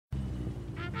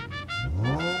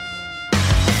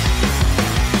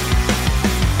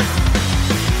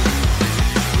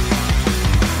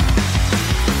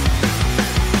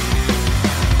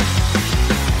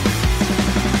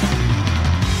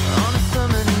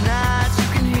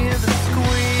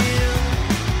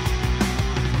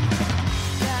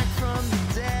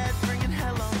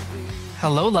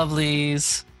Hello,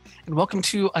 lovelies, and welcome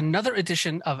to another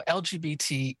edition of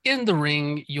LGBT in the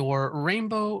Ring, your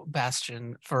rainbow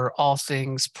bastion for all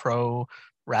things pro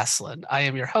wrestling. I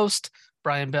am your host,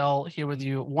 Brian Bell, here with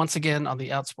you once again on the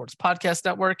Outsports Podcast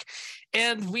Network,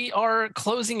 and we are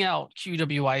closing out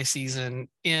QWI season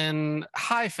in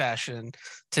high fashion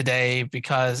today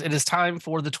because it is time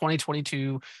for the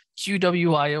 2022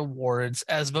 QWI Awards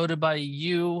as voted by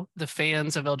you, the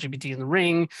fans of LGBT in the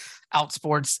Ring,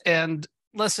 Outsports, and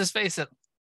let's just face it,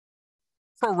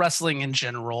 pro wrestling in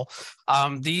general.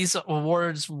 These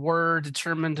awards were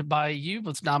determined by you,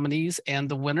 both nominees and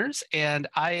the winners, and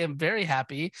I am very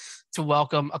happy to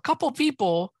welcome a couple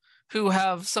people who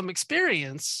have some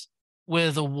experience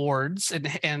with awards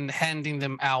and handing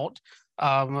them out.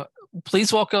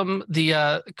 Please welcome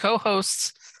the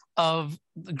co-hosts of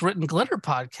the Grit and Glitter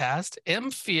podcast,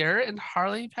 M. Fear and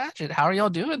Harley Patchett. How are y'all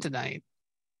doing tonight?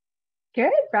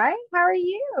 Good, Brian. How are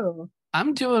you?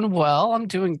 I'm doing well. I'm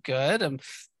doing good. I'm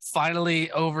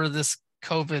finally over this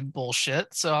COVID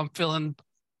bullshit, so I'm feeling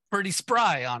pretty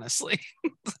spry, honestly.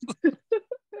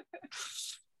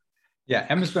 Yeah,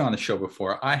 Emma's been on the show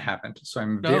before. I haven't, so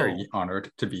I'm very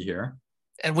honored to be here.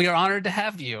 And we are honored to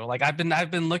have you. Like I've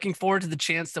been looking forward to the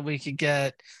chance that we could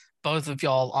get both of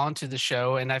y'all onto the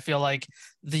show, and I feel like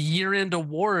the year-end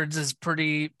awards is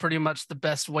pretty much the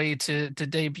best way to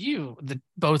debut the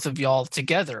both of y'all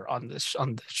together on this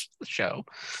show.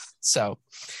 So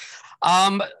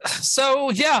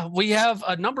yeah, we have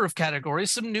a number of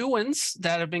categories, some new ones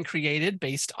that have been created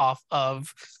based off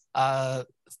of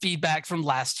feedback from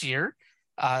last year,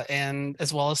 and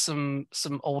as well as some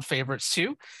old favorites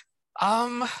too.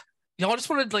 Y'all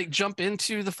just want to like jump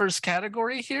into the first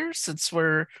category here since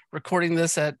we're recording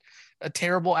this at a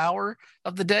terrible hour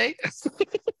of the day.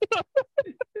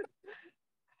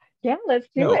 Yeah, let's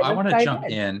do it. I want to jump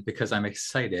in because I'm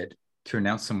excited to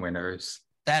announce some winners.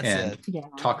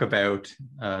 Talk about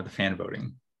the fan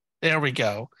voting. There we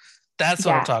go. That's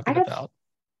what I'm talking about.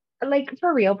 Like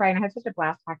for real, Brian, I had such a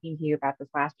blast talking to you about this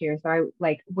last year. So I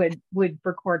like would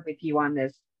record with you on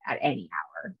this at any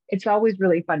hour. It's always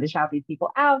really fun to shout these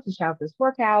people out, to shout this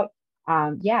workout.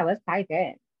 Let's dive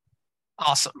in.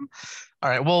 Awesome. All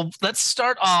right. Well, let's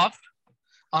start off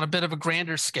on a bit of a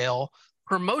grander scale.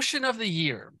 Promotion of the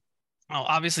year. Well,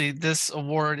 obviously, this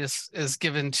award is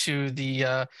given to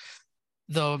the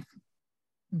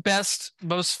best,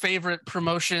 most favorite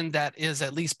promotion that is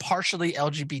at least partially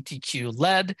LGBTQ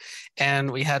led,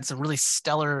 and we had some really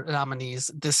stellar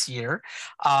nominees this year.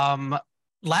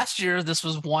 Last year, this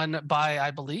was won by,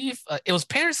 I believe, it was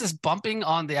Paris' bumping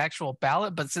on the actual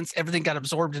ballot, but since everything got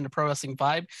absorbed into Pro Wrestling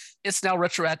Vibe, it's now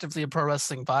retroactively a Pro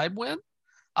Wrestling Vibe win.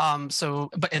 And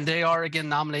they are again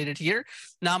nominated here.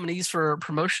 Nominees for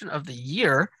promotion of the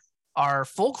year are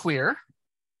Full Queer,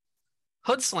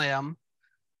 Hood Slam,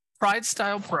 Pride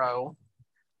Style Pro,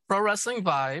 Pro Wrestling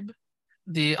Vibe,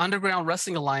 the Underground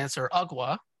Wrestling Alliance, or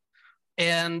UGWA,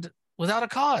 and Without a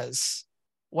Cause.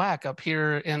 Whack up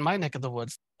here in my neck of the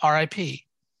woods, RIP.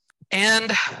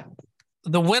 And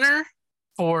the winner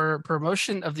for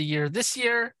promotion of the year this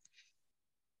year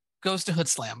goes to Hood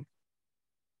Slam.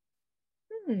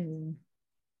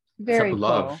 Very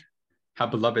cool. How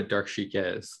beloved Dark Sheik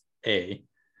is,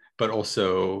 but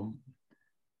also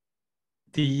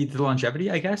the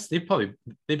longevity, I guess. They've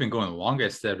been going the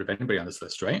longest out of anybody on this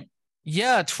list, right?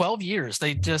 Yeah, 12 years.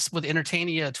 They just, with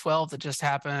Entertainia 12 that just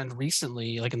happened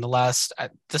recently, like in the last,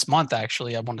 this month,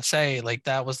 actually, I want to say, like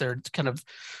that was their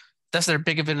that's their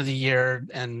big event of the year,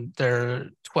 and they're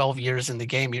 12 years in the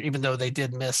game, even though they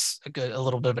did miss a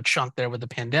little bit of a chunk there with the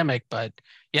pandemic. But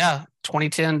yeah,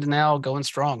 2010 to now going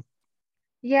strong.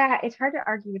 Yeah, it's hard to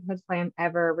argue with Hood Slam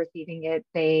ever receiving it.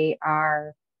 They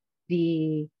are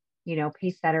the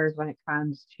pace setters when it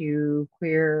comes to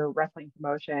queer wrestling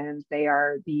promotions. They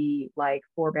are the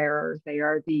forebearers. They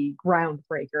are the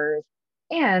groundbreakers.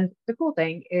 And the cool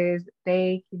thing is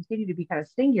they continue to be kind of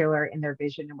singular in their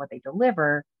vision and what they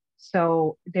deliver.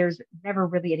 So there's never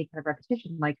really any kind of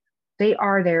repetition. Like they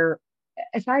are their,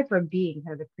 aside from being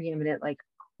kind of the preeminent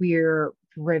queer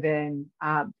driven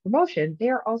promotion, they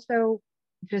are also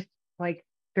just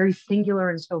very singular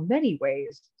in so many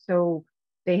ways. So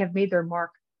they have made their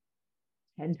mark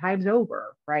 10 times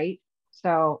over, right?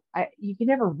 So you can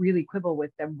never really quibble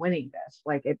with them winning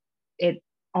this. It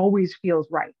always feels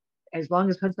right. As long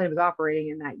as Hood Slam is operating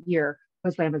in that year,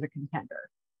 Hood Slam is a contender.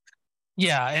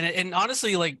 Yeah, and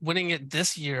honestly, winning it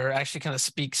this year actually kind of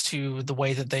speaks to the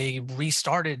way that they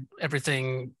restarted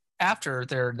everything after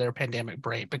their pandemic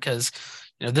break, because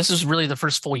This is really the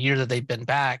first full year that they've been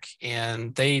back,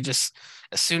 and they just,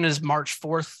 as soon as March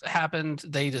 4th happened,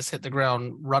 they just hit the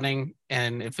ground running,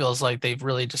 and it feels like they've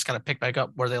really just kind of picked back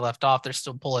up where they left off. They're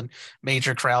still pulling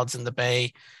major crowds in the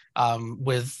Bay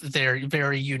with their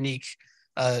very unique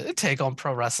take on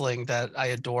pro wrestling that I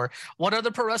adore. What other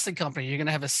pro wrestling company you're going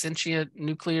to have a sentient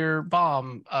nuclear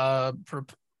bomb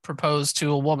proposed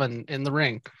to a woman in the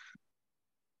ring?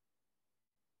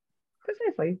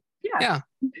 Precisely. Yeah. Yeah.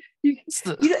 It's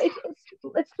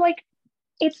like,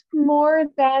 it's more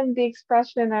than the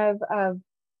expression of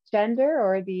gender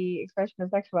or the expression of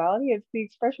sexuality. It's the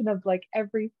expression of like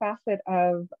every facet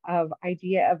of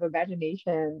idea, of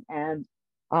imagination, and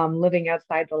living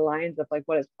outside the lines of like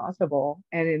what is possible.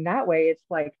 And in that way, it's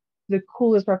like the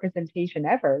coolest representation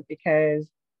ever, because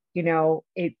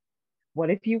it what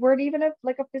if you weren't even a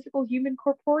physical human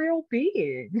corporeal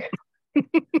being?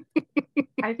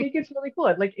 I think it's really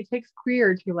cool. Like, it takes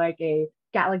queer to like a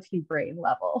galaxy brain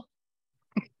level.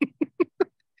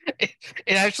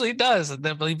 It actually does. And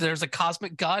I believe there's a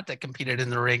cosmic god that competed in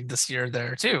the ring this year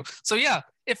there too. So yeah,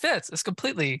 it fits. It's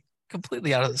completely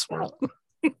out of this world.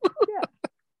 Yeah.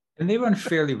 And they run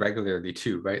fairly regularly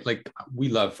too, right? Like, we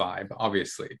love Vibe,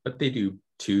 obviously, but they do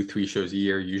 2-3 shows a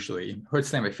year usually. Hood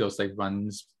Slam, it feels like,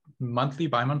 runs monthly,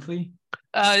 bi-monthly.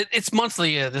 It's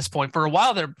monthly at this point. For a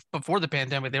while there, before the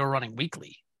pandemic, they were running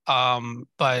weekly.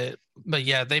 But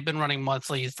yeah, they've been running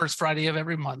monthly, first Friday of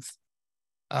every month,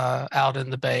 out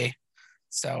in the Bay.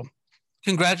 So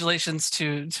congratulations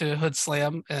to Hood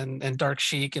Slam and Dark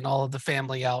Sheik and all of the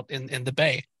family out in the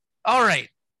Bay. All right,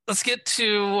 let's get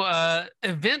to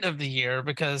event of the year,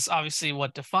 because obviously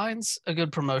what defines a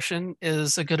good promotion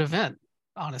is a good event,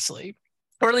 honestly.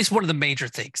 Or at least one of the major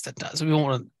things that does. We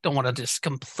don't want to just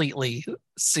completely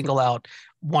single out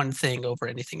one thing over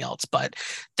anything else. But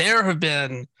there have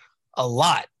been a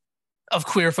lot of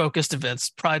queer-focused events,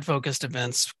 pride-focused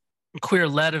events,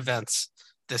 queer-led events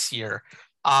this year.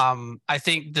 I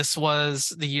think this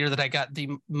was the year that I got the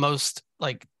most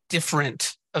like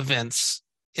different events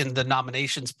in the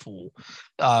nominations pool,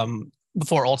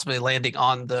 before ultimately landing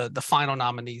on the final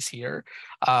nominees here.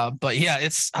 But yeah,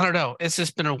 I don't know. It's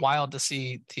just been wild to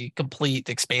see the complete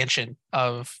expansion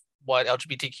of what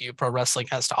LGBTQ pro wrestling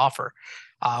has to offer.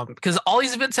 Because all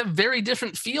these events have very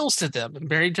different feels to them and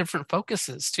very different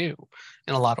focuses too,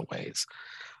 in a lot of ways.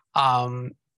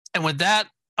 And with that,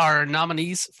 our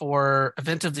nominees for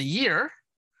event of the year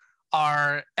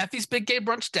are Effie's Big Gay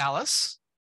Brunch Dallas,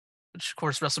 which of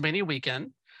course WrestleMania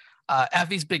weekend,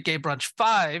 Effie's Big Gay Brunch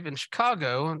 5 in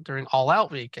Chicago during All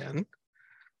Out weekend,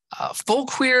 Full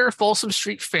Queer Folsom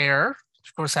Street Fair, which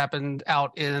of course happened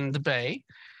out in the Bay,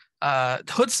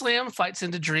 Hood Slam Fights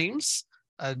into Dreams,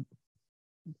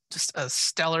 just a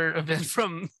stellar event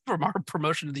from our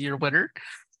Promotion of the Year winner,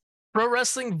 Pro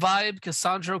Wrestling Vibe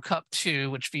Cassandro Cup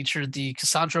 2, which featured the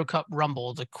Cassandro Cup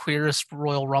Rumble, the queerest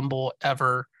Royal Rumble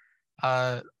ever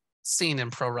seen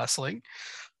in pro wrestling.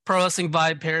 Pro Wrestling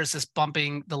Vibe pairs is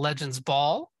bumping the Legends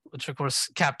Ball, which of course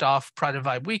capped off Pride and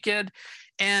Vibe weekend,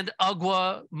 and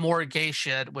Ugwa More Gay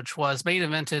Shit, which was main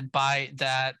evented by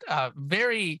that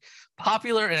very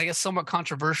popular and I guess somewhat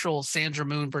controversial Sandra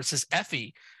Moon versus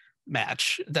Effie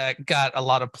match that got a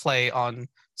lot of play on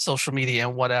social media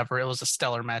and whatever. It was a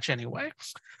stellar match anyway.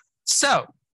 So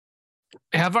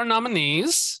we have our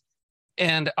nominees,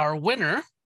 and our winner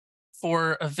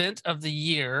for event of the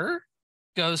year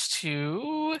goes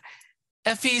to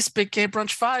Effie's Big Gay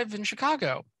Brunch 5 in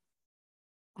Chicago.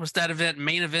 Was that event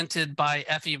main evented by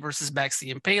Effie versus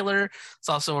Maxie Impaler. It's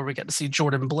also where we get to see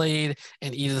Jordan Blade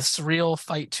and Edith Surreal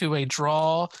fight to a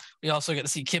draw. We also get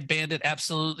to see Kid Bandit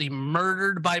absolutely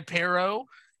murdered by Pero,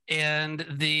 and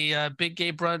the Big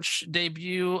Gay Brunch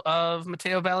debut of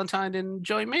Mateo Valentine and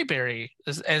Joey Mayberry,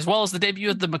 as well as the debut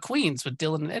of the McQueens with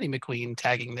Dylan and Eddie McQueen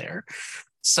tagging there.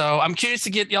 So I'm curious to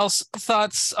get y'all's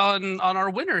thoughts on our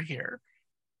winner here.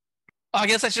 I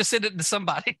guess I should send it to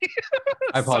somebody.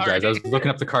 I apologize. I was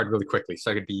looking up the card really quickly so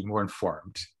I could be more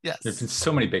informed. Yes. There's been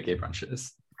so many Big Gay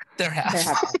Brunches. There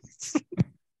have.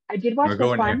 I did watch this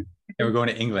one. And we're going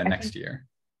to England next year.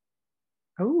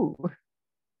 Oh.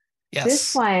 Yes.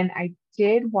 This one I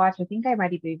did watch. I think I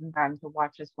might have even gotten to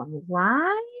watch this one live,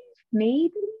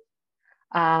 maybe.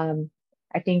 I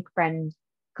think friend,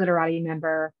 Glitterati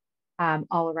member,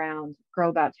 all around Girl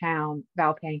About Town,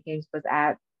 Val Pancakes, was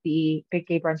at the Big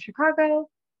Gay Brunch Chicago.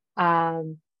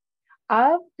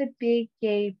 Of the Big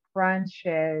Gay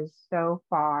Brunches so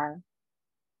far,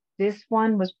 this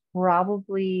one was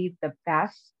probably the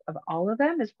best of all of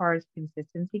them as far as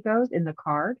consistency goes in the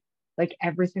card. Like,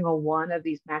 every single one of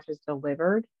these matches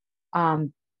delivered.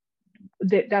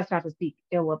 That's not to speak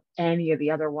ill of any of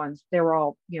the other ones. They were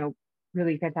all,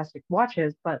 really fantastic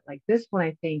watches, but like this one,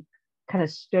 I think kind of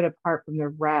stood apart from the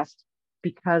rest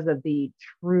because of the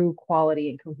true quality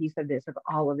and cohesiveness of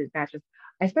all of his matches.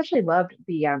 I especially loved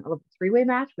the three-way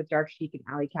match with Dark Sheik and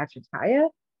Ali Catch and Taya.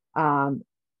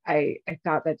 I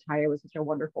thought that Taya was such a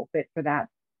wonderful fit for that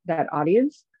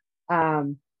audience.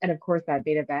 And of course, that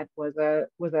main event was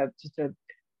just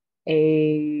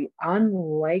a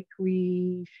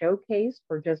unlikely showcase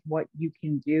for just what you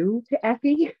can do to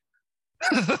Effy.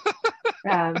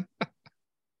 um,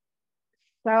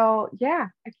 so yeah,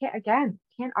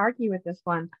 can't argue with this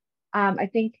one. I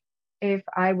think if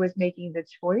I was making the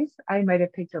choice, I might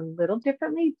have picked a little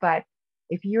differently, but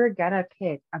if you're gonna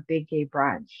pick a big gay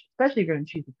brunch, especially if you're gonna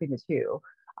choose between the two,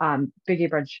 Big Gay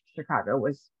Brunch Chicago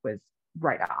was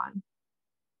right on.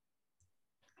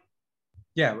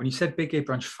 Yeah, when you said Big Gay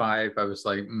Brunch 5, I was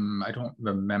like, I don't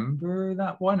remember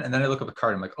that one. And then I look at the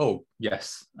card, I'm like, oh,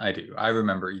 yes, I do. I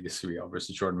remember Edith Surreal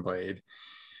versus Jordan Blade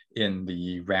in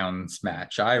the rounds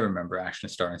match. I remember Action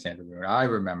Star and Sandra Moon. I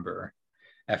remember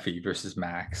Effy versus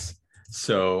Max.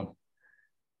 So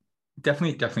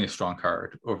definitely a strong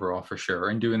card overall for sure.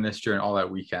 And doing this during All Out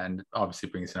weekend obviously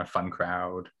brings in a fun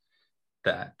crowd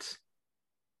that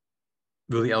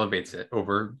really elevates it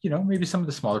over, maybe some of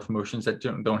the smaller promotions that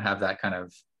don't have that kind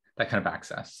of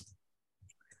access.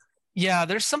 Yeah,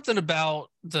 there's something about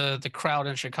the crowd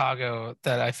in Chicago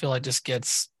that I feel like just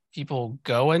gets people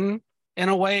going in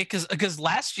a way, because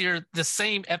last year the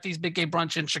same Effy's Big Gay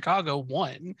Brunch in Chicago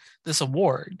won this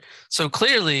award. So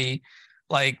clearly,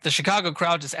 like, the Chicago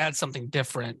crowd just adds something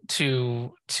different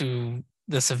to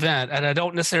this event, and I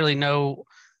don't necessarily know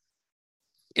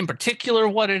in particular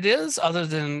what it is other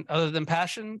than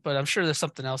passion, but I'm sure there's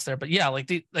something else there. But yeah,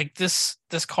 this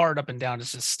card up and down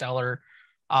is just stellar.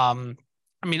 I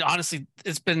mean, honestly,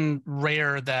 it's been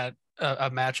rare that a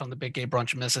match on the Big Gay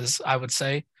Brunch misses, I would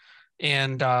say.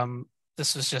 And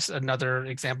this was just another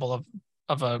example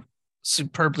of a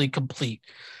superbly complete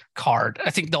card. I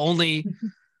think the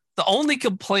only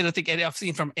complaint I think I've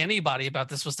seen from anybody about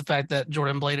this was the fact that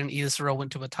Jordan Blade and Edith Surreal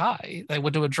went to a tie. They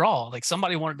went to a draw. Like,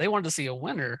 they wanted to see a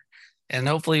winner, and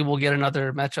hopefully we'll get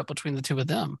another matchup between the two of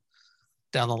them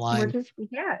down the line.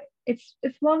 It's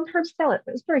long-term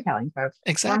storytelling, folks.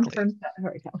 Exactly. Long-term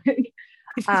storytelling.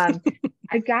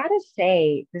 I gotta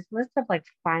say, this list of like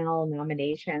final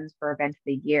nominations for event of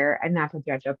the year, and not to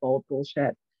judge up old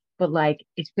bullshit, but like,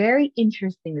 it's very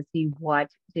interesting to see what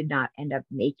did not end up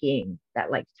making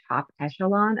that like top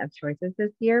echelon of choices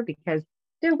this year, because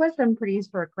there was some pretty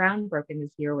historic ground broken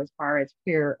this year as far as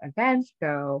queer events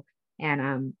go.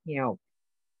 And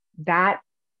that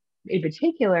in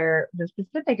particular, the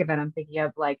specific event I'm thinking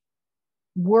of, like,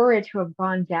 were it to have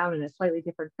gone down in a slightly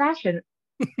different fashion,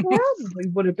 probably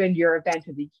would have been your event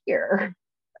of the year.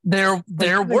 There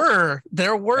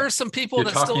were some people You're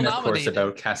that talking, still nominated. of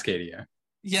course, about Cascadia.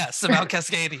 Yes, about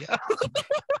Cascadia.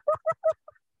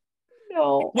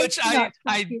 No, which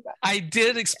I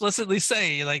did explicitly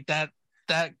say, like, that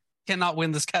cannot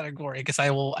win this category, because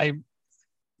I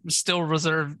still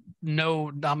reserve no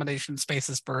nomination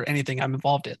spaces for anything I'm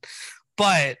involved in.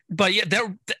 But yeah,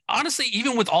 there honestly,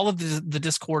 even with all of the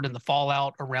discord and the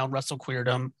fallout around Wrestle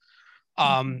Queerdom,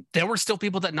 there were still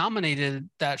people that nominated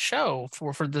that show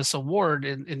for this award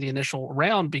in the initial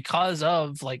round because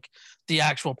of like the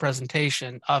actual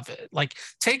presentation of it. Like,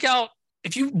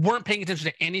 if you weren't paying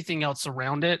attention to anything else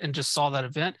around it and just saw that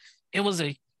event, it was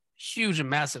a huge and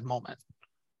massive moment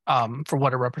for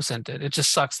what it represented. It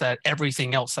just sucks that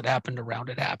everything else that happened around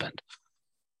it happened.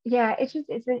 Yeah, it's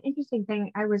an interesting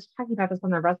thing. I was talking about this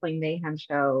on the Wrestling Mayhem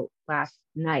show last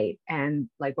night, and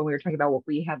like when we were talking about what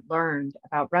we had learned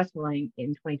about wrestling in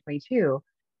 2022,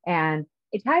 and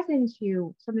it ties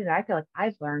into something that I feel like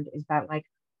I've learned, is that like,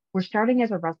 we're starting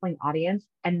as a wrestling audience,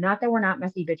 and not that we're not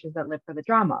messy bitches that live for the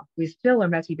drama. We still are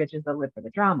messy bitches that live for the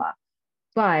drama.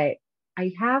 But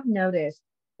I have noticed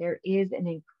there is an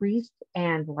increased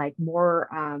and like more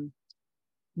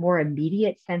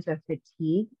immediate sense of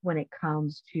fatigue when it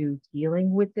comes to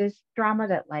dealing with this drama,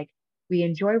 that like, we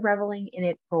enjoy reveling in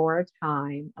it for a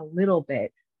time, a little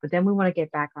bit, but then we want to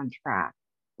get back on track.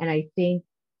 And I think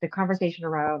the conversation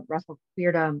around Wrestle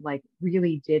Queerdom like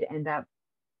really did end up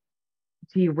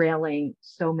derailing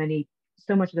so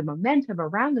much of the momentum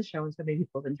around the show and so many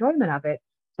people's enjoyment of it.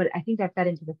 But I think that fed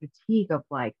into the fatigue of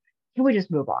like, can we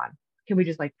just move on? Can we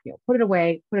just like, put it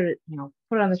away, put it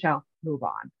on the shelf, move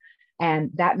on?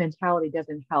 And that mentality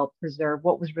doesn't help preserve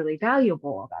what was really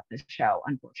valuable about this show,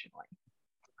 unfortunately.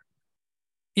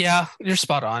 Yeah, you're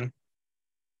spot on.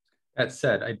 That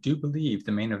said, I do believe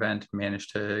the main event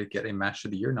managed to get a Match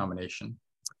of the Year nomination.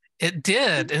 It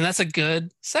did, and that's a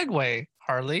good segue,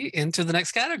 Harley, into the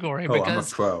next category. I'm a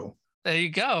pro. There you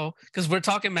go. Because we're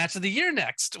talking match of the year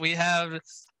next. We have,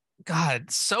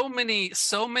 God, so many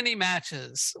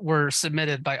matches were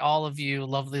submitted by all of you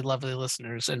lovely, lovely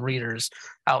listeners and readers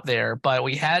out there. But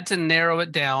we had to narrow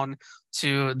it down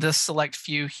to this select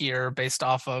few here based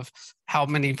off of how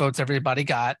many votes everybody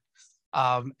got.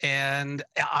 And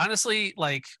honestly,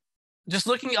 like, just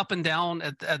looking up and down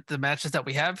at the matches that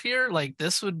we have here, like,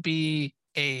 this would be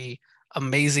a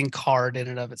amazing card in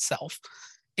and of itself.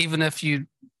 Even if you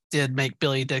did make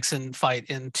Billy Dixon fight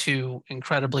in 2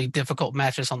 incredibly difficult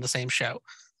matches on the same show.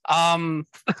 But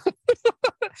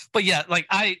yeah, like,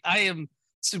 I am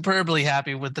superbly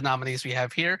happy with the nominees we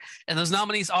have here. And those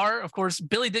nominees are, of course,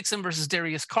 Billy Dixon versus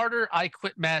Darius Carter, I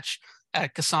Quit match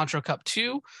at Cassandro Cup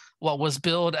 2, what was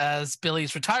billed as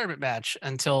Billy's retirement match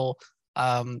until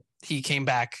he came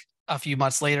back a few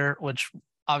months later, which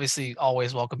obviously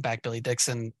always welcome back Billy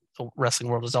Dixon. The wrestling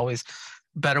world is always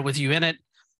better with you in it.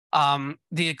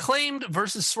 The Acclaimed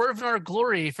versus Swerve in Our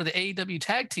Glory for the AEW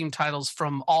tag team titles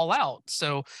from All Out.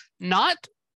 So not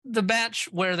the match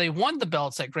where they won the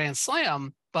belts at Grand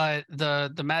Slam, but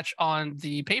the match on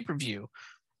the pay-per-view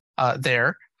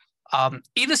there.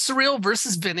 Edith Surreal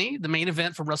versus Vinny, the main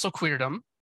event from Wrestle Queerdom.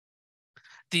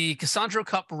 The Cassandro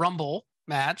Cup Rumble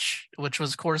match, which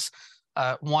was, of course,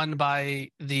 won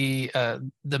by the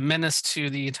menace to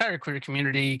the entire queer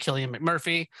community, Killian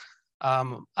McMurphy.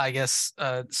 I guess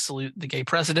salute the gay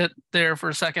president there for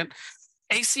a second.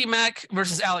 AC Mack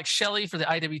versus Alex Shelley for the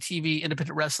IWTV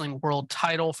Independent Wrestling World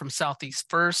title from Southeast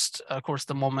First. Of course,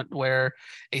 the moment where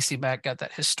AC Mack got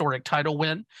that historic title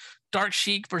win. Dark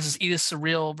Sheik versus Edith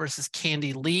Surreal versus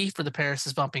Candy Lee for the Paris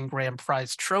is Bumping Grand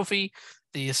Prize Trophy,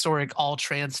 the historic all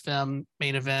trans femme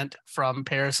main event from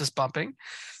Paris is Bumping.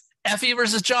 Effie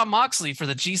versus John Moxley for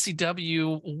the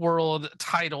GCW World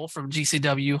title from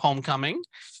GCW Homecoming.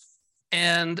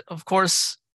 And of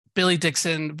course, Billy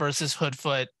Dixon versus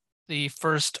Hoodfoot, the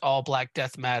first all black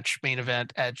death match main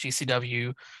event at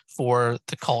GCW for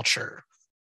the culture.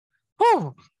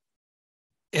 Whew.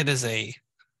 It is a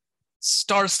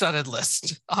star-studded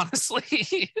list,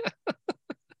 honestly.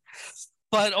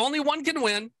 But only one can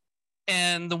win.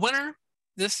 And the winner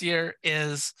this year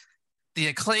is the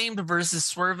Acclaimed versus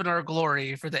Swerve in Our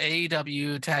Glory for the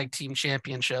AEW Tag Team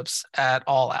Championships at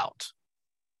All Out.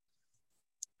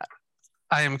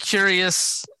 I am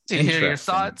curious to hear your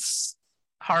thoughts.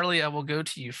 Harley, I will go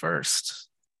to you first.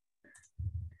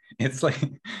 It's like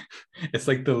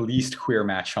the least queer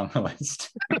match on the list.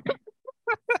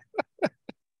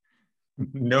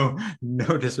 No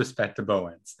disrespect to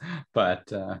Bowens,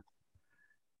 but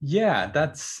yeah,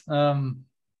 that's no.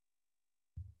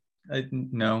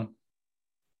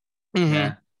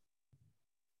 Mm-hmm.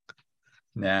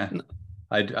 Nah.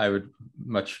 I would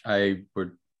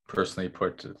personally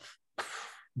put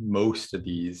most of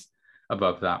these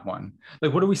above that one.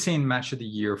 Like, what are we saying match of the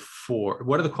year for?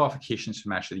 What are the qualifications for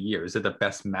match of the year? Is it the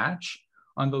best match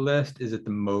on the list? Is it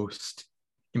the most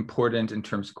important in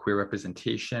terms of queer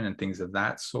representation and things of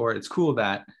that sort? It's cool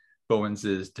that Bowens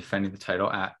is defending the title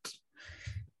at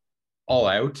All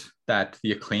Out, that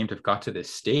the Acclaimed have got to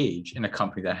this stage in a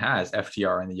company that has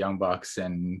FTR and the Young Bucks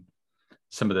and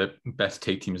some of the best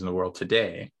tag teams in the world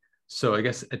today. So I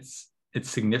guess it's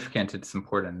significant, it's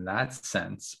important in that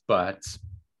sense, but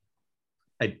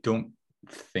I don't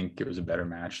think it was a better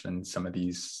match than some of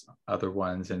these other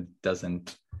ones, and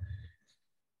doesn't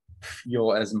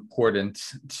feel as important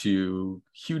to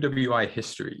QWI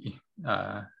history,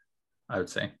 I would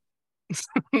say.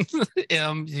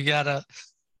 You got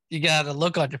a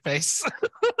look on your face.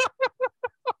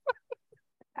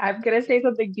 I'm gonna say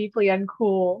something deeply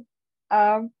uncool.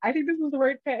 I think this was the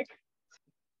right pick.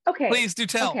 Okay. Please do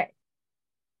tell. Okay.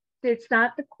 It's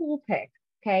not the cool pick.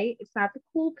 Okay. It's not the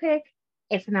cool pick.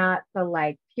 It's not the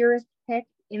like purest pick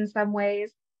in some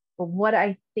ways. But what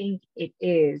I think it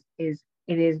is it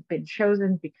has been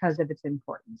chosen because of its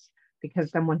importance. Because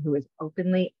someone who is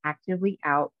openly, actively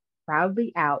out,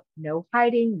 proudly out, no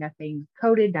hiding, nothing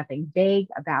coded, nothing vague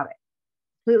about it.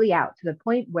 Completely out, to the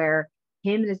point where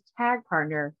him and his tag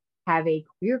partner have a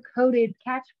queer coded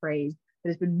catchphrase that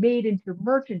has been made into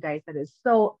merchandise that is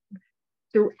so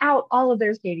throughout all of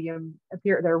their stadium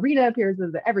their arena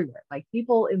appearances, everywhere. Like,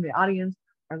 people in the audience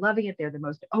are loving it. They're the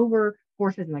most over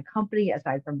forces in the company,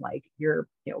 aside from like your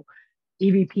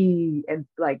EVP and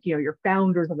like your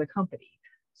founders of the company.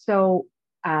 So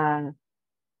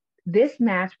this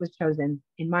match was chosen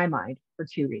in my mind for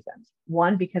 2 reasons.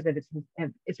 One, because of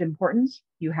its importance.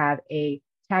 You have a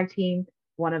tag team,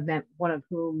 one of the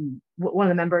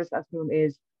members of whom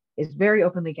is very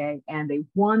openly gay, and they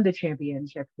won the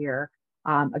championship here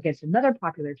against another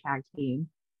popular tag team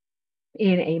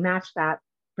in a match that,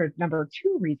 for number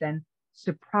 2 reason,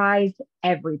 surprised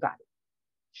everybody,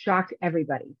 shocked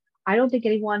everybody. I don't think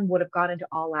anyone would have gone into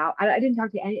All Out. I didn't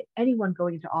talk to anyone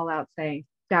going into All Out saying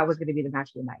that was going to be the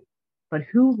match of the night. But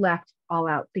who left All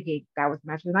Out thinking that was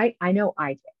the match of the night? I know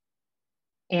I did.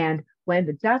 And when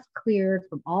the dust cleared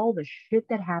from all the shit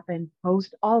that happened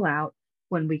post All Out,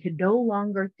 when we could no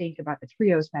longer think about the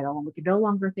trios title, and we could no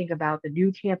longer think about the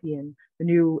new champion, the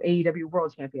new AEW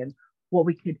World Champions, what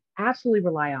we could absolutely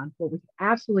rely on, what we could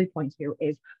absolutely point to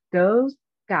is those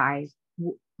guys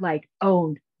like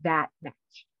owned that match.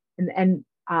 And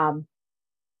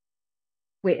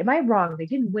wait, am I wrong? They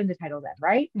didn't win the title then,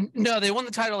 right? No, they won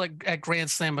the title at Grand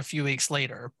Slam a few weeks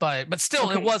later, but still,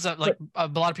 okay, it was a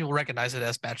lot of people recognize it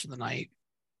as match of the night.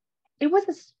 It was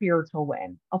a spiritual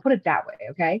win. I'll put it that way,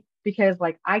 okay? Because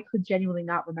like I could genuinely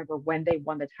not remember when they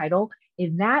won the title.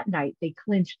 In that night, they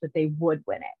clinched that they would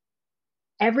win it.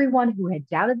 Everyone who had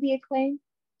doubted the Acclaim,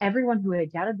 everyone who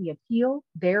had doubted the appeal,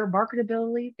 their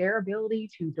marketability, their ability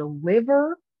to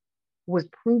deliver was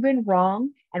proven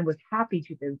wrong and was happy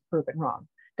to be proven wrong.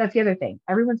 That's the other thing.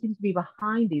 Everyone seems to be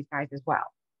behind these guys as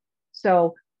well.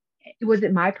 So was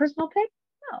it my personal pick?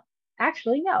 No,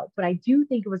 actually, no. But I do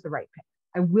think it was the right pick.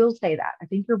 I will say that. I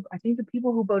think the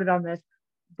people who voted on this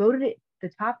voted it the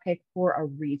top pick for a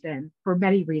reason, for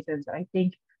many reasons. And I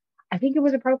think it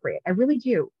was appropriate. I really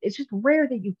do. It's just rare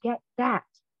that you get that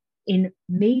in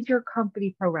major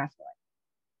company pro wrestling.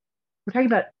 We're talking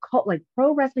about like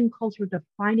pro wrestling culture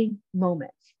defining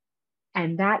moments.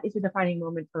 And that is a defining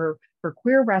moment for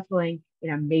queer wrestling in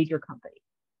a major company.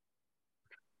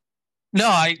 No,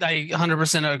 I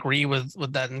 100% agree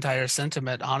with that entire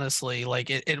sentiment. Honestly, like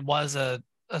it was a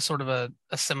sort of a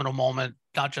seminal moment,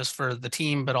 not just for the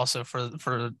team, but also for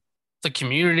the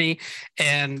community.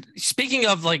 And speaking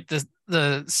of like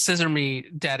the scissor me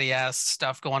daddy ass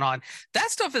stuff going on, that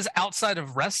stuff is outside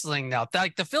of wrestling now.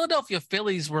 Like the Philadelphia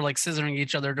Phillies were like scissoring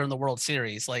each other during the World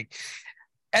Series. Like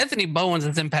Anthony Bowens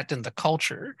is impacting the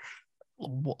culture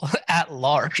at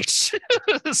large.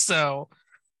 So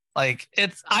like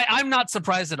I'm not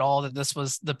surprised at all that this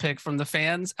was the pick from the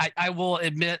fans. I will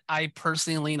admit I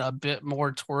personally lean a bit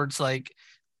more towards like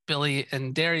Billy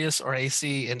and Darius or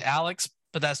AC and Alex,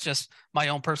 but that's just my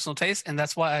own personal taste. And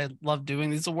that's why I love doing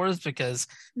these awards, because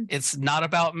it's not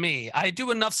about me. I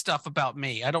do enough stuff about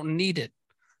me. I don't need it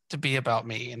to be about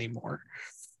me anymore.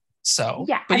 So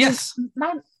yeah, but yes.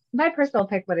 My personal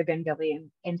pick would have been Billy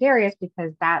and Darius,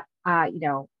 because that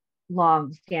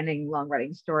long-standing,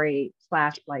 long-running story /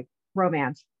 like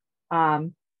romance,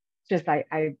 just I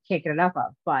can't get enough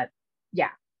of. But yeah,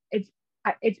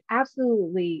 it's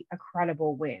absolutely a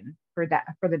credible win for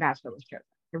the match that was chosen.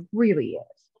 It really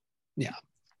is. Yeah,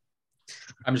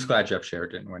 I'm just glad Jeff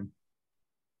Jarrett didn't win.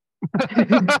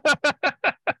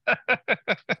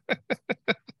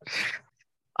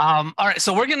 All right,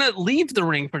 so we're gonna leave the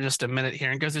ring for just a minute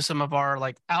here and go through some of our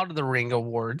like out of the ring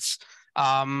awards.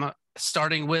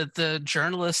 Starting with the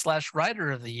journalist /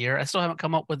 writer of the year. I still haven't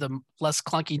come up with a less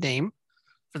clunky name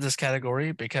for this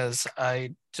category because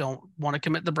I don't want to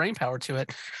commit the brain power to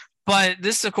it. But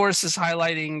this, of course, is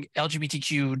highlighting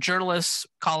LGBTQ journalists,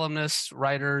 columnists,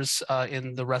 writers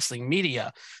in the wrestling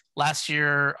media. Last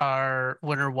year, our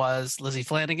winner was Lizzie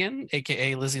Flanagan,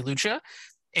 aka Lizzie Lucha.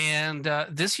 And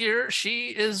this year, she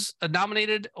is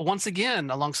nominated once again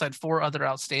alongside 4 other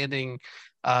outstanding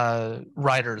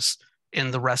writers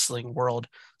in the wrestling world.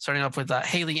 Starting off with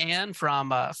Haley Ann from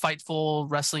Fightful,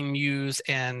 Wrestling News,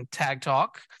 and Tag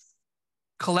Talk.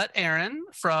 Colette Aaron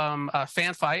from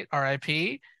Fan Fight,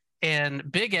 RIP,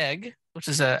 and Big Egg, which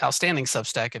is an outstanding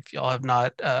Substack if y'all have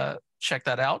not checked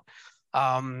that out.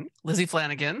 Lizzie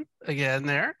Flanagan, again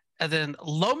there. And then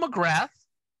Lo McGrath,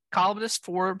 columnist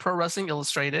for Pro Wrestling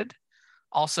Illustrated,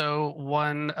 also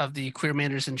one of the queer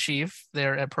managers-in-chief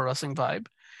there at Pro Wrestling Vibe.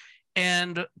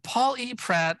 And Paul E.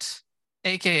 Pratt,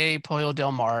 aka Pollo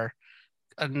Del Mar,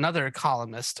 another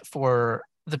columnist for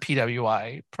the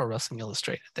PWI, Pro Wrestling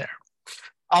Illustrated there.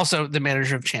 Also the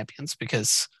manager of champions,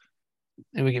 because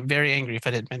they would get very angry if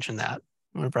I didn't mention that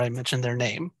whenever I mentioned their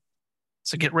name.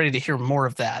 So get ready to hear more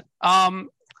of that. And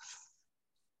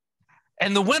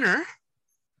the winner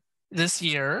this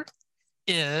year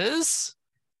is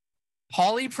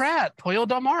Paulie Pratt, Pollo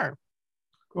Del Mar.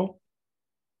 Cool.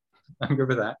 I'm good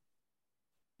with that.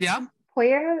 Yeah.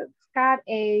 Pollo's got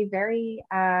a very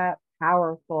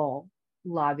powerful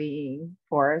lobbying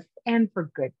force, and for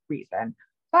good reason.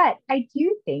 But I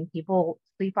do think people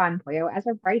sleep on Pollo as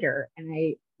a writer, and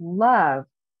I love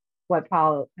what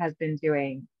Paul has been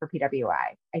doing for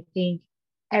PWI. I think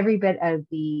every bit of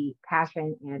the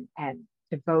passion and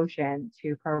devotion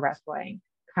to pro wrestling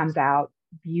comes out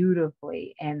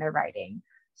beautifully in their writing.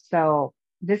 So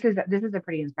this is a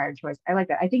pretty inspired choice. I like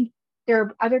that. I think there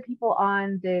are other people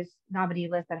on this nominee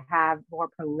list that have more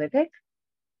prolific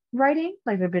writing,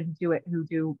 like they've been do it who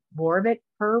do more of it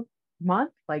per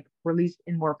month, like released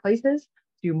in more places,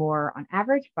 do more on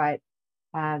average. But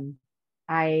um,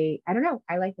 I don't know.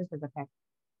 I like this as a pick.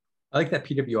 I like that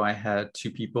PWI had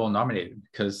 2 people nominated,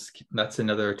 because that's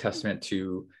another testament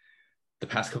to the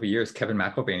past couple of years, Kevin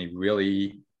McElvaney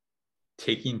really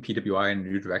taking PWI in a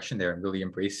new direction there and really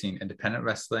embracing independent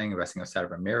wrestling, wrestling outside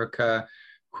of America,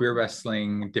 queer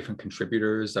wrestling, different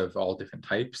contributors of all different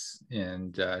types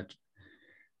and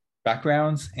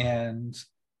backgrounds. And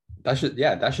that's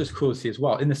just cool to see as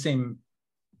well.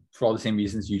 For all the same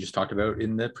reasons you just talked about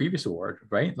in the previous award,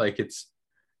 right? Like it's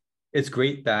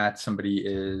great that somebody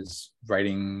is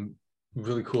writing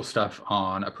really cool stuff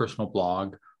on a personal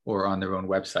blog or on their own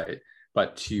website,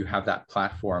 but to have that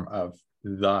platform of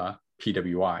the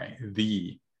PWI,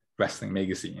 the wrestling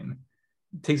magazine,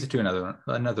 takes it to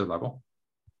another level.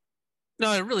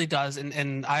 No, it really does.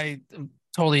 And I am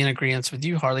totally in agreement with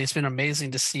you, Harley. It's been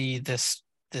amazing to see this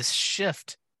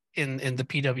shift in the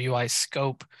PWI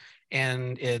scope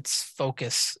and its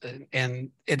focus and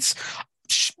its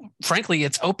frankly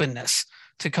its openness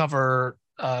to cover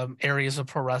areas of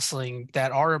pro wrestling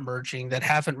that are emerging that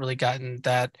haven't really gotten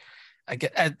that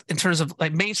in terms of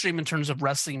like mainstream in terms of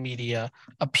wrestling media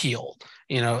appeal,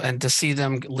 and to see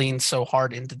them lean so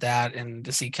hard into that and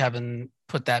to see Kevin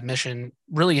put that mission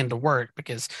really into work,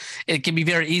 because it can be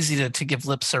very easy to give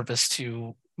lip service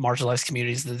to marginalized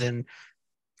communities that then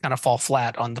kind of fall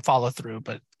flat on the follow through.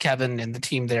 But Kevin and the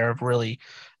team there have really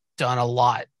done a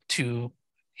lot to,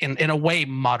 in a way,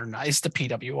 modernize the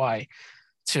PWI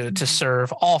to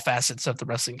serve all facets of the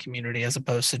wrestling community as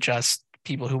opposed to just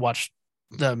people who watch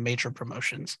the major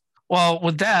promotions. Well,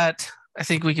 with that, I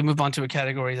think we can move on to a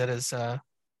category that is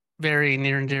very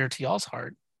near and dear to y'all's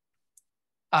heart.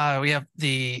 We have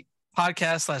the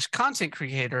podcast/content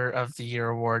creator of the year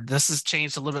award. This has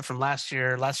changed a little bit from last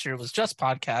year. Last year was just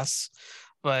podcasts,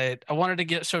 but I wanted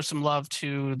to show some love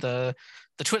to the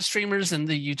Twitch streamers and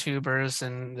the YouTubers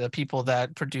and the people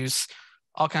that produce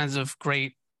all kinds of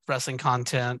great wrestling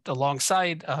content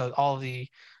alongside all the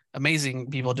amazing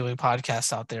people doing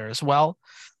podcasts out there as well.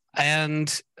 And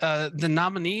the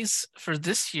nominees for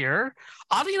this year,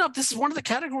 oddly enough, this is one of the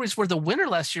categories where the winner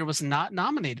last year was not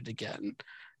nominated again.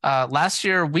 Last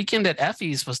year, Weekend at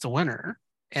Effie's was the winner,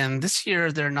 and this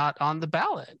year they're not on the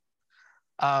ballot.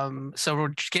 So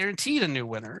we're guaranteed a new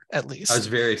winner, at least. I was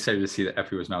very excited to see that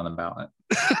Effie was not on the ballot.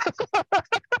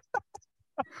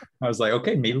 I was like,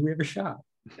 okay, maybe we have a shot.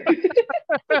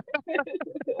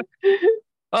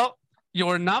 Well,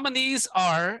 your nominees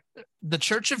are The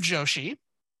Church of Joshi,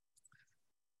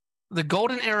 The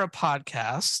Golden Era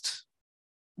Podcast,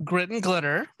 Grit and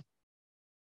Glitter,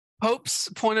 Pope's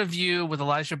Point of View with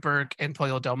Elijah Burke and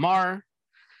Pollo Del Mar,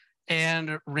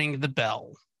 and Ring the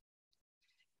Bell.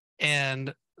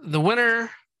 And the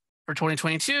winner for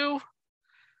 2022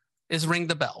 is Ring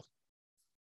the Bell.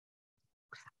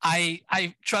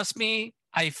 I trust me,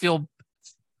 I feel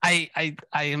I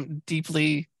am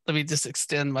deeply, let me just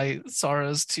extend my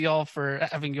sorrows to y'all for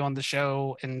having you on the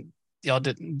show and y'all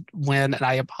didn't win, and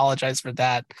I apologize for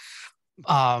that.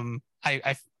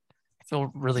 I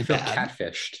feel really bad.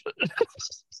 Catfished.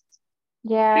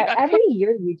 Yeah, every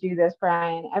year you do this,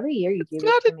 Brian. Every year you do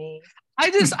this to me.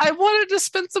 I wanted to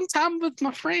spend some time with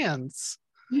my friends.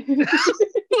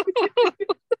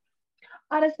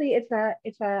 Honestly, it's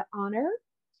a honor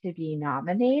to be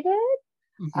nominated.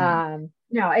 Mm-hmm.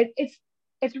 No,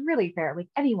 it's really fair. Like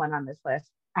anyone on this list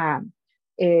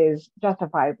is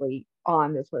justifiably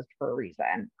on this list for a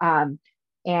reason. I'm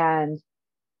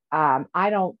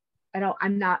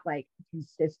not like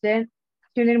consistent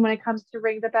tune in when it comes to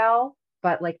Ring the Bell,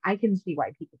 but like I can see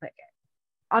why people pick it.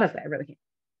 Honestly, I really can.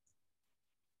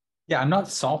 Yeah, I'm not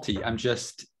salty. I'm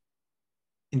just,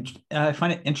 I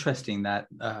find it interesting that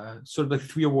sort of like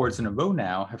 3 awards in a row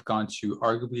now have gone to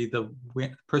arguably the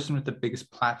person with the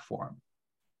biggest platform,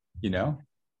 An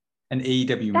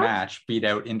AEW match beat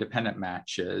out independent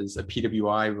matches. A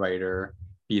PWI writer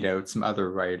beat out some other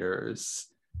writers.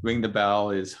 Ring the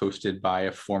Bell is hosted by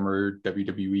a former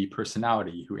WWE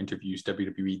personality who interviews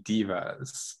WWE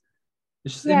divas.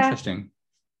 It's just interesting.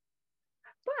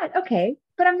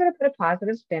 But I'm going to put a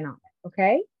positive spin on it.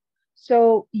 Okay.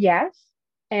 So yes.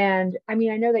 And I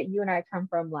mean, I know that you and I come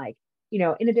from like, in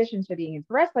addition to being into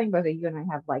wrestling, both of you and I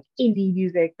have like indie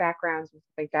music backgrounds and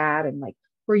stuff like that. And like,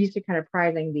 we're used to kind of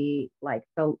prizing the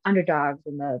underdogs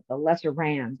and the lesser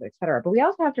rans, et cetera. But we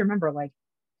also have to remember, like,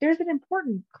 there's an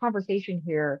important conversation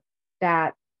here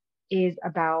that is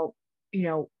about,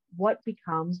 what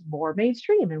becomes more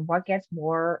mainstream and what gets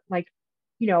more like,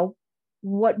 you know,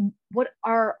 what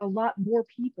are a lot more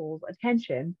people's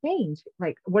attention paying to?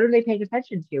 Like, what are they paying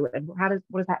attention to, and what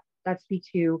does that speak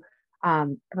to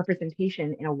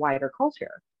representation in a wider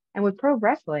culture? And with pro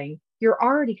wrestling, you're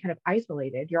already kind of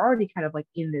isolated. You're already kind of like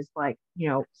in this like,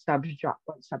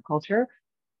 subculture.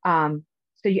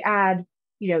 So you add,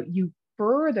 you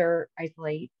further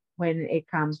isolate when it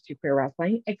comes to queer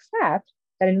wrestling, except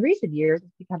that in recent years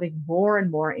it's becoming more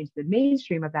and more into the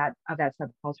mainstream of that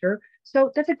subculture.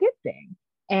 So that's a good thing.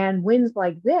 And wins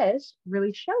like this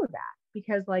really show that,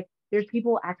 because like there's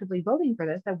people actively voting for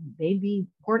this that maybe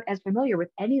weren't as familiar with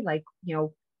any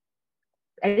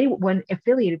anyone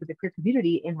affiliated with the queer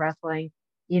community in wrestling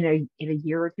in a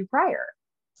year or two prior.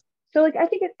 So like I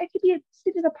think it could be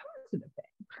seen as a positive thing.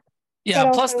 Yeah,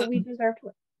 but plus also we deserve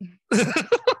to.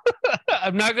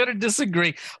 I'm not going to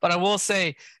disagree, but I will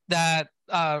say that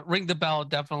Ring the Bell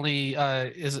definitely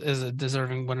is a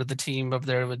deserving one of the team over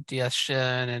there with DS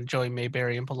Shin and Joey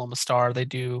Mayberry and Paloma Star. They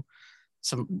do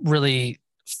some really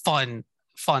fun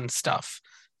stuff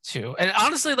too. And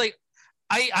honestly, like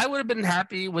I would have been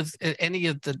happy with any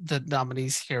of the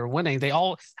nominees here winning.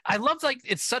 I love, like,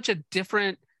 it's such a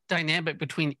different dynamic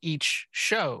between each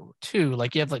show too.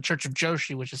 Like you have like Church of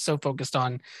Joshi, which is so focused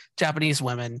on Japanese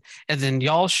women, and then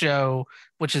y'all show,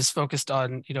 which is focused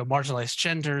on marginalized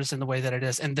genders and the way that it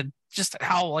is, and just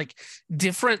how like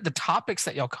different the topics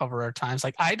that y'all cover are at times.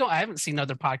 Like I haven't seen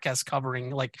other podcasts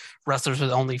covering like wrestlers with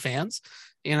OnlyFans,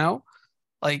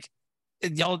 like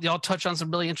y'all touch on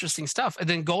some really interesting stuff. And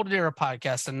then Golden Era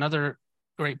podcast, another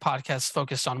great podcast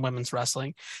focused on women's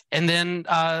wrestling, and then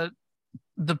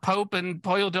the Pope and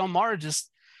Pollo Del Mar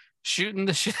just shooting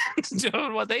the shit,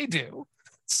 doing what they do.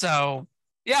 So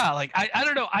yeah, like I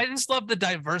don't know. I just love the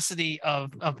diversity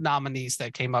of nominees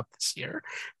that came up this year.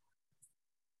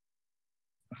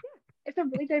 It's a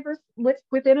really diverse list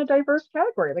within a diverse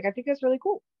category. Like I think that's really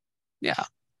cool. Yeah.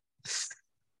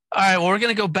 All right, well, we're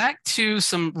going to go back to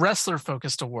some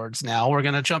wrestler-focused awards now. We're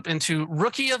going to jump into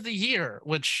Rookie of the Year,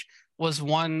 which was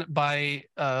won by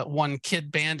one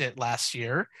Kid Bandit last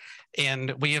year.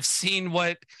 And we have seen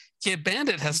what Kid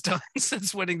Bandit has done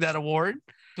since winning that award.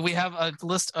 We have a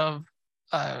list of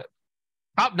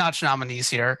top-notch nominees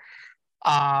here.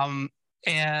 And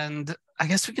I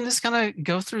guess we can just kind of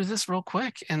go through this real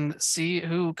quick and see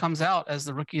who comes out as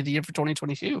the Rookie of the Year for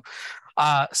 2022.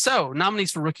 So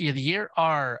nominees for Rookie of the Year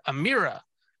are Amira,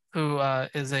 who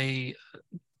is a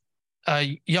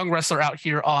young wrestler out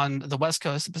here on the West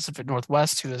Coast, the Pacific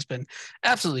Northwest, who has been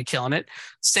absolutely killing it.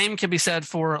 Same can be said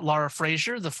for Lara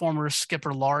Frazier, the former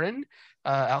Skipper Lauren,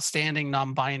 outstanding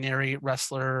non-binary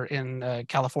wrestler in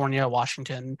California,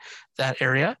 Washington, that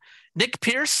area. Nick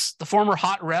Pierce, the former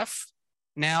hot ref,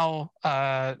 now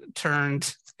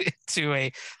turned into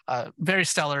a very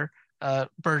stellar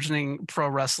burgeoning pro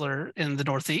wrestler in the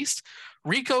Northeast.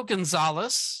 Rico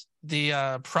Gonzalez,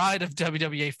 the pride of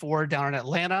WWA 4 down in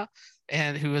Atlanta,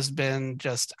 and who has been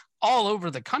just all over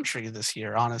the country this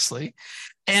year, honestly.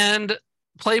 And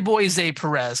Playboy Zay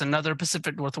Perez, another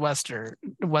Pacific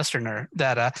Northwesterner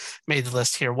that made the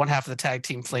list here. One half of the tag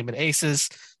team Flamin' Aces,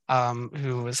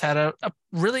 who has had a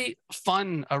really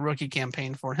fun rookie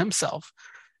campaign for himself.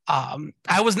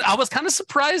 I was kind of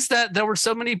surprised that there were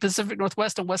so many Pacific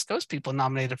Northwest and West Coast people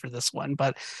nominated for this one,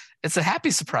 but it's a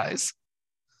happy surprise.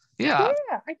 Yeah,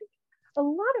 I think a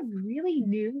lot of really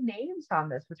new names on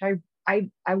this, which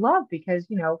I love, because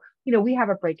we have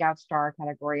a breakout star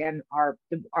category and our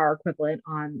equivalent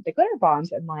on the glitter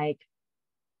bombs, and like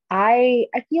I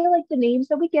feel like the names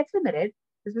that we get submitted,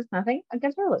 this is nothing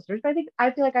against our listeners, but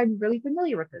I feel like I'm really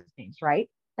familiar with those names, right?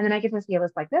 And then I get to see a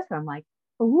list like this and I'm like,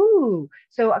 ooh.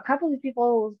 So a couple of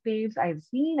people's names I've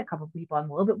seen, a couple of people I'm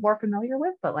a little bit more familiar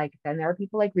with, but like then there are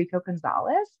people like Rico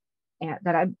Gonzalez and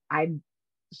that I'm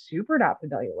super not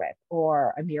familiar with,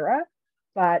 or Amira,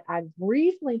 but I've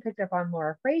recently picked up on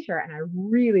Lara Frazier and I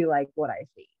really like what I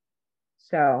see.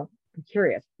 So I'm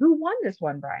curious, who won this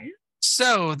one, Brian?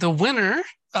 So the winner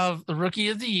of the Rookie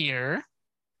of the Year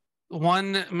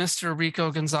won Mr.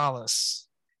 Rico Gonzalez.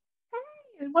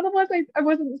 Hey, one of the ones I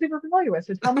wasn't super familiar with.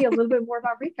 So tell me a little bit more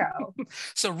about Rico.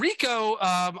 So Rico,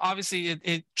 obviously,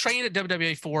 it trained at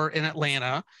WWA 4 in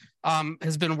Atlanta.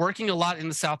 Has been working a lot in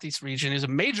the Southeast region, is a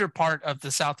major part of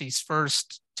the Southeast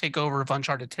first takeover of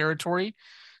Uncharted Territory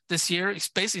this year. He's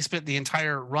basically spent the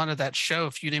entire run of that show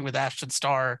feuding with Ashton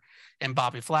Starr and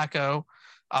Bobby Flacco.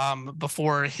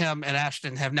 Before him and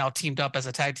Ashton have now teamed up as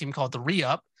a tag team called the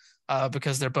Re-Up,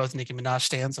 because they're both Nicki Minaj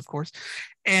stans, of course.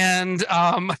 And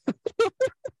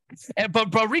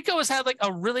but Rico has had like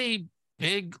a really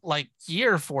big like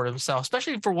year for himself,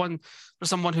 especially for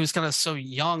someone who's kind of so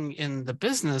young in the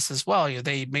business as well.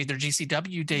 They made their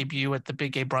GCW debut at the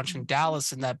Big Gay Brunch in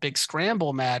Dallas in that big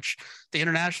scramble match, the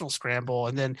international scramble,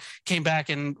 and then came back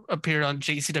and appeared on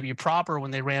GCW proper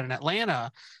when they ran in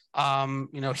Atlanta.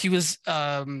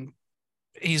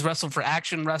 He's wrestled for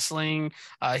Action Wrestling.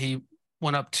 He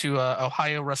went up to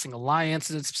Ohio Wrestling Alliance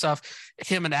and stuff.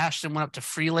 Him and Ashton went up to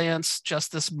Freelance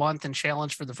just this month and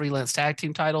challenged for the Freelance tag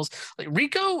team titles. Like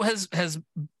Rico has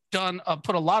done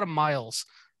put a lot of miles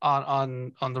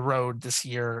on the road this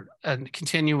year and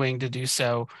continuing to do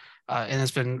so, and it's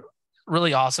been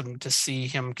really awesome to see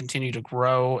him continue to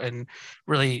grow and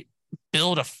really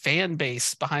build a fan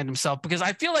base behind himself, because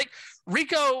I feel like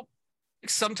Rico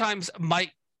sometimes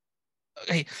might.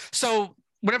 Hey, so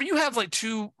whenever you have like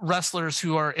two wrestlers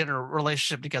who are in a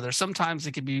relationship together, sometimes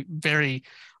it can be very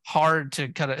hard to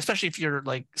kind of, especially if you're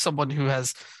like someone who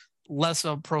has less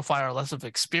of a profile or less of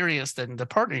experience than the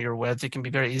partner you're with, it can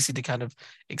be very easy to kind of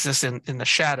exist in the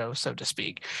shadow, so to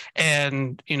speak.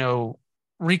 And,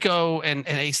 Rico and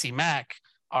AC Mack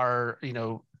are,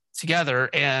 together,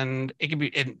 and it can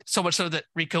be, and so much so that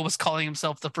Rico was calling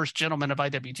himself the first gentleman of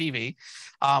IWTV,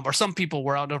 or some people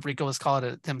were. I don't know if Rico was calling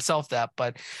it himself that,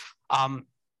 but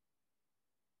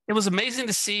it was amazing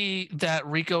to see that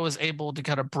Rico was able to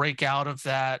kind of break out of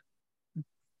that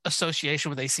association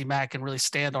with AC Mack and really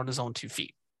stand on his own 2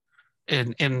 feet.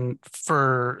 And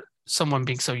for someone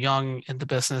being so young in the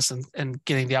business and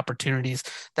getting the opportunities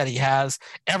that he has,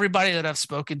 everybody that I've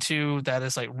spoken to that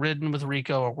is like ridden with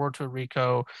Rico or worked with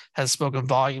Rico has spoken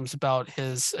volumes about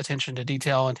his attention to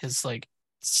detail and his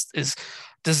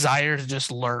desire to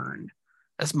just learn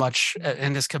as much,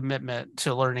 and his commitment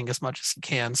to learning as much as he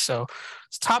can. So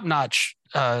it's top notch,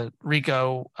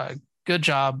 Rico. Good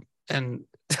job, and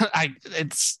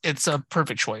it's a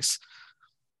perfect choice.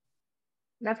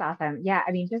 That's awesome. Yeah, I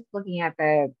mean, just looking at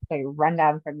the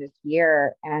rundown from this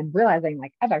year and realizing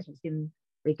like I've actually seen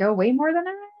Rico way more than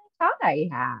I thought I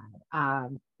had.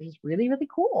 Which is really, really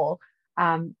cool.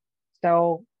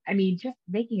 So I mean, just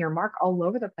making your mark all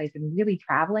over the place and really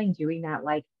traveling, doing that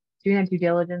due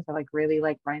diligence of like really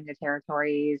like running the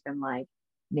territories and like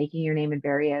making your name in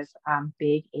various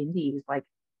big indies. Like,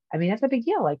 I mean, that's a big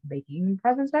deal. Like making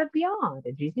presence at Beyond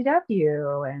and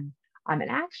GCW and in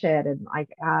Action and like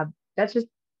that's just,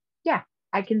 yeah,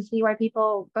 I can see why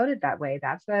people voted that way.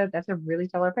 That's a really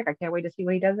stellar pick. I can't wait to see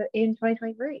what he does in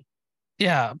 2023.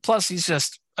 Yeah. Plus, he's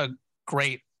just a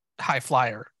great high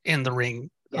flyer in the ring,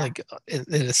 like in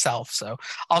itself. So,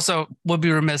 also would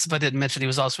be remiss if I didn't mention he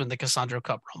was also in the Cassandra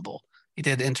Cup Rumble. He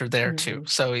did enter there too.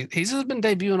 So he's been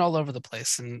debuting all over the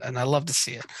place, and I love to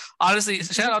see it. Honestly,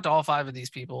 shout out to all 5 of these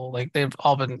people. Like they've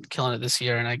all been killing it this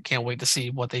year, and I can't wait to see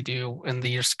what they do in the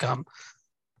years to come.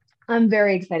 I'm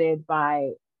very excited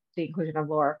by the inclusion of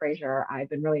Laura Frazier. I've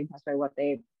been really impressed by what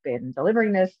they've been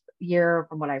delivering this year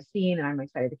from what I've seen, and I'm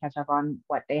excited to catch up on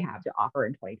what they have to offer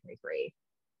in 2023.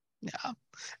 Yeah,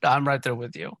 no, I'm right there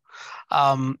with you.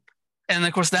 And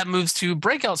of course, that moves to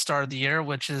Breakout Star of the Year,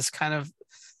 which is kind of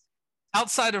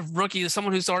outside of rookie,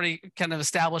 someone who's already kind of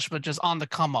established, but just on the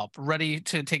come up, ready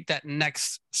to take that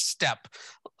next step.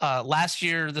 Last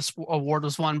year, this award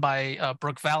was won by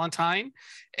Brooke Valentine,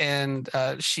 and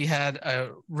she had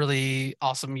a really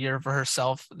awesome year for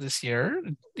herself this year,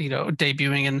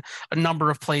 debuting in a number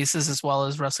of places as well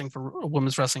as wrestling for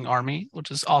Women's Wrestling Army, which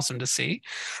is awesome to see.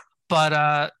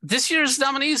 But this year's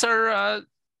nominees are,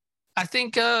 I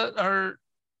think, are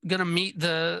going to meet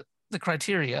the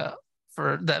criteria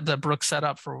for that Brooke set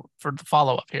up for the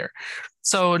follow-up here.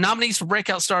 So nominees for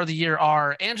Breakout Star of the Year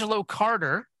are Angelo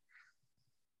Carter,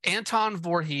 Anton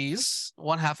Voorhees,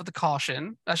 one half of the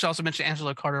Caution. I should also mention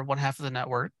Angelo Carter, one half of the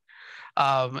network.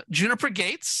 Juniper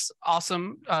Gates,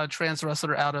 awesome trans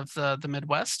wrestler out of the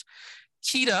Midwest.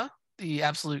 Kita, the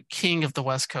absolute king of the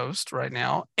West Coast right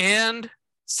now. And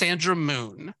Sandra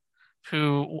Moon,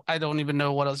 who I don't even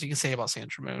know what else you can say about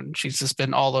Sandra Moon. She's just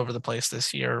been all over the place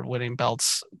this year, winning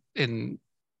belts in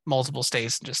multiple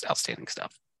states and just outstanding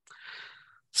stuff.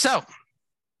 So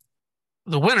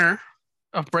the winner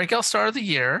of Breakout Star of the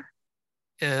Year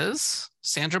is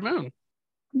Sandra Moon.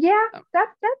 Yeah,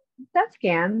 that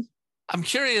scans. I'm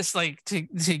curious, like to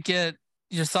get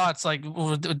your thoughts. Like,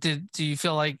 do you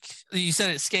feel like you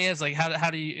said it scans? Like, how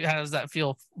does that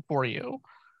feel for you?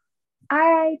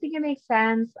 I think it makes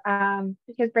sense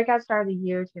because Breakout Star of the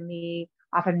Year to me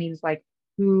often means like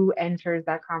who enters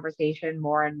that conversation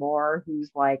more and more, who's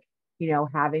like,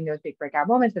 having those big breakout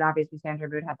moments. And obviously Sandra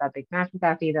Moon had that big match with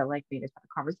Effy that like made us have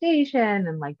a conversation.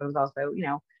 And like, but it was also,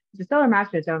 it's a stellar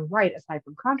match in its own right, aside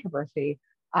from controversy.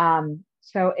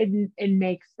 So it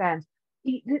makes sense.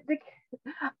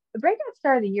 The breakout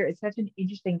star of the year is such an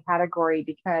interesting category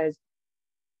because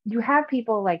you have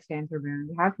people like Sandra Moon,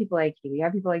 you have people like you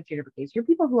have people like Juniper Case, you're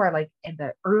people who are like in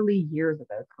the early years of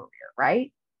their career,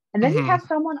 right? And then you Hmm. have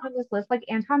someone on this list like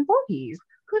Anton Voorhees,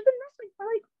 who's been wrestling for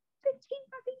like 15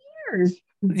 fucking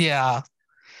years. Yeah.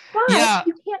 But Yeah.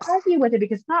 you can't argue with it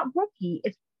because it's not rookie,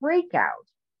 it's breakout.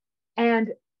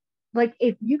 And like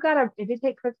if it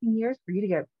takes 15 years for you to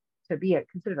get to be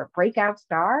considered a breakout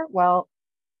star, well,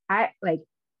 I like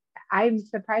I'm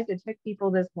surprised it took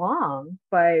people this long,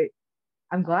 but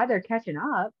I'm glad they're catching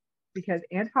up because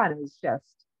Anton is just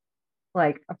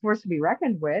like a force to be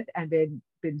reckoned with and been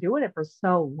doing it for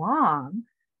so long.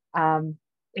 Um,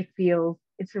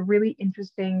 it's a really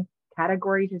interesting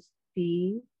category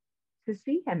see to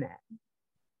see him in.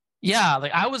 Yeah,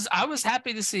 like I was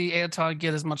happy to see Anton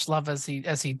get as much love as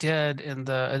he did in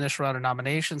the initial round of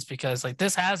nominations because like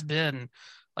this has been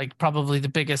like probably the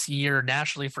biggest year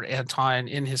nationally for Anton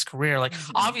in his career. Like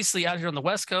Mhm. obviously out here on the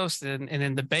West Coast and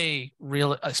in the Bay,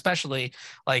 real especially,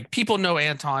 like people know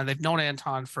Anton. They've known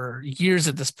Anton for years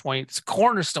at this point. It's a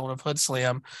cornerstone of Hood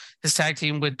Slam. His tag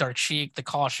team with Dark Sheik, the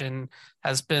Caution,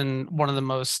 has been one of the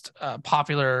most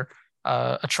popular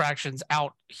attractions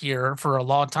out here for a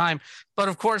long time. But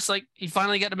of course, like he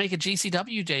finally got to make a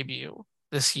GCW debut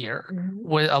this year Mhm.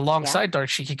 with Yeah. alongside Dark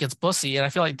Sheik against Bussy, and I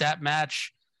feel like that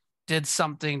match did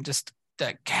something just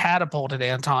that catapulted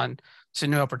Anton to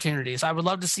new opportunities. I would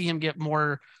love to see him get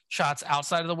more shots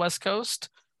outside of the West Coast,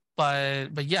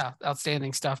 but yeah,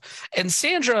 outstanding stuff. And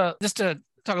Sandra, just to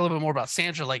talk a little bit more about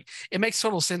Sandra, like it makes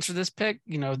total sense for this pick.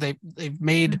 You know, they've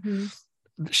made Hmm.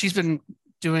 she's been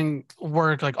doing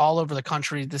work like all over the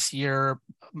country this year,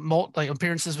 like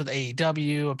appearances with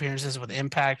AEW, appearances with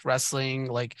Impact Wrestling.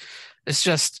 Like it's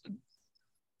just,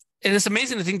 and it's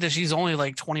amazing to think that she's only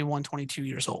like 21, 22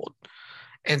 years old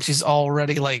and she's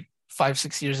already like 5,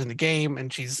 6 years in the game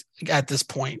and she's at this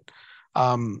point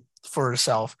for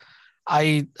herself.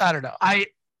 I don't know.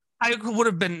 I would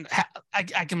have been. I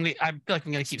can. I feel like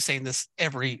I'm gonna keep saying this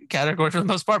every category for the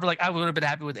most part, but like I would have been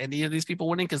happy with any of these people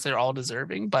winning because they're all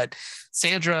deserving. But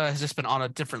Sandra has just been on a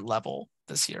different level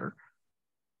this year.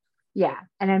 Yeah.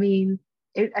 And I mean,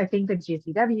 I think the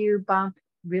GCW bump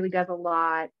really does a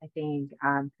lot. I think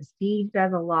Prestige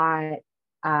does a lot.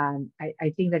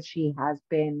 I think that she has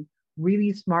been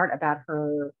really smart about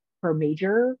her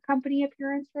major company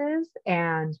appearances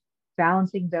and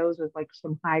balancing those with like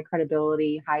some high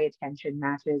credibility, high attention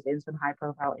matches in some high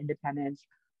profile independents,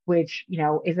 which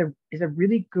is a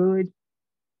really good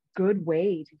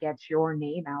way to get your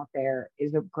name out there,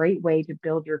 is a great way to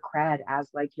build your cred as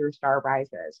like your star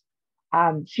rises.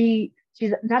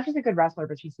 She's not just a good wrestler,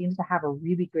 but she seems to have a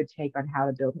really good take on how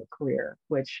to build her career,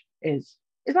 which is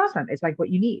awesome. It's like what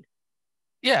you need.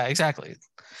 Yeah, exactly.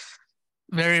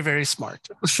 Very, very smart.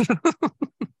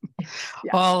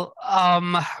 Yeah. Well,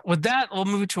 with that, we'll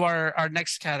move to our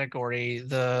next category,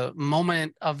 the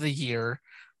moment of the year.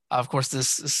 Of course,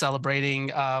 this is celebrating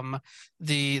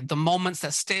the moments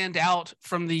that stand out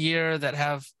from the year that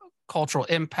have cultural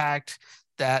impact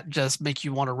that just make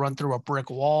you want to run through a brick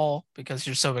wall because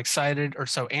you're so excited or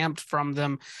so amped from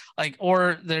them, like,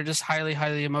 or they're just highly,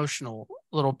 highly emotional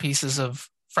little pieces of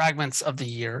fragments of the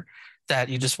year that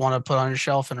you just want to put on your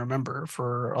shelf and remember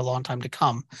for a long time to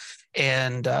come.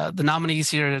 And the nominees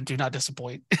here do not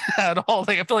disappoint at all.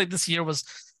 Like I feel like this year was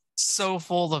so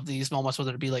full of these moments,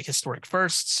 whether it be like historic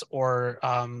firsts or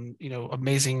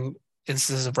amazing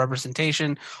instances of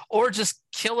representation, or just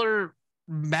killer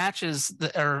matches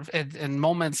that are and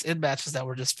moments in matches that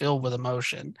were just filled with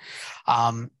emotion.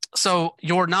 So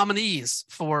your nominees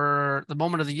for the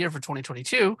moment of the year for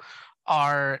 2022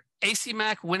 are AC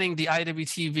Mack winning the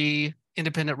IWTV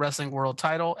Independent Wrestling World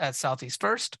Title at Southeast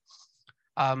First.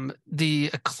 The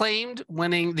Acclaimed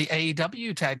winning the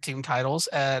AEW Tag Team titles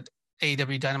at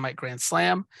AEW Dynamite Grand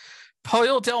Slam.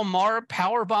 Pollo Del Mar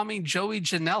powerbombing Joey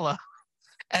Janela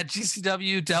at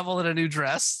GCW Devil in a New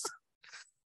Dress.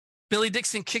 Billy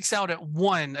Dixon kicks out at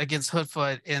 1 against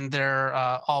Hoodfoot in their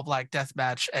all black death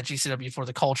match at GCW for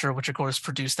the Culture, which of course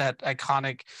produced that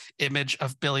iconic image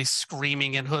of Billy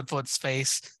screaming in Hoodfoot's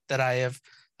face that I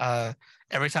have.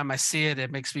 Every time I see it,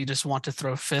 it makes me just want to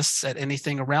throw fists at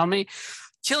anything around me.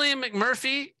 Killian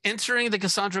McMurphy entering the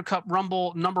Cassandra Cup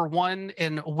Rumble #1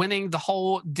 and winning the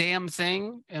whole damn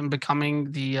thing and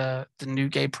becoming the new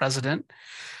gay president.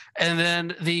 And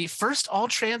then the first all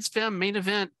trans femme main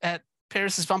event at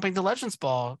Paris is Bumping the Legends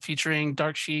Ball, featuring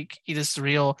Dark Sheik, Edith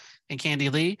Surreal, and Candy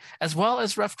Lee, as well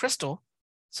as Ref Crystal.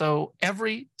 So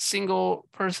every single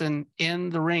person in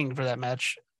the ring for that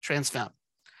match, trans femme.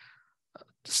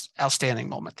 Just outstanding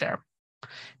moment there.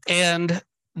 And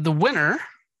the winner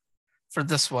for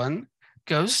this one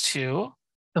goes to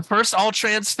the first all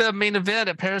trans femme main event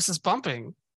at Paris is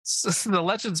Bumping. It's the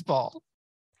Legends Ball.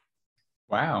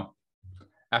 Wow.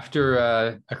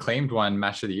 After acclaimed one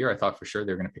match of the year, I thought for sure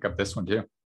they were going to pick up this one too.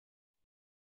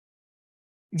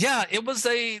 Yeah, it was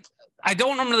I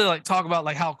don't normally like talk about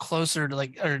like how close or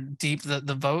deep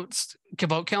the vote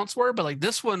counts were, but like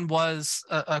this one was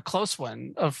a close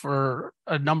one for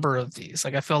a number of these.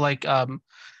 Like I feel like I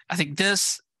think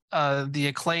this the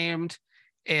Acclaimed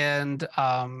and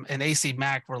AC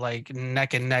Mac were like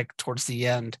neck and neck towards the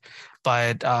end,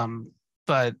 but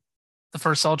the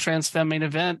first all trans femme main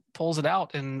event pulls it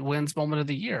out and wins Moment of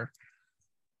the Year.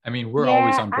 I mean, we're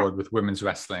always on board with women's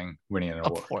wrestling winning an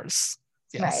award. Of course.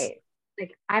 Yes. Right.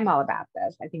 Like, I'm all about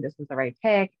this. I think this was the right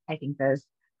pick. I think this,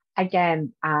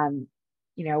 again,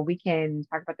 we can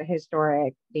talk about the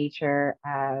historic nature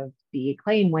of the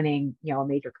Acclaim winning,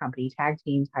 major company tag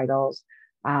team titles.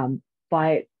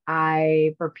 But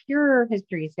for pure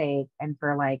history's sake and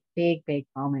for like big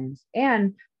moments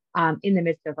and in the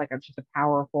midst of like just a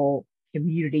powerful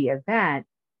community event,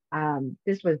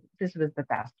 this was the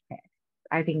best pick.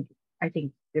 I think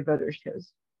the voters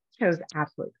chose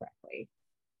absolutely correctly.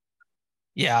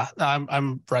 Yeah,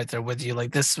 I'm right there with you.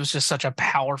 Like, this was just such a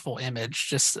powerful image,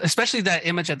 just especially that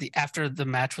image after the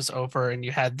match was over and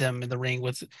you had them in the ring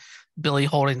with Billy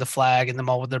holding the flag and them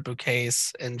all with their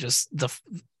bouquets, and just the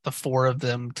four of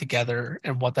them together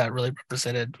and what that really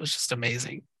represented was just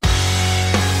amazing.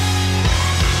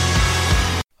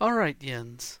 All right,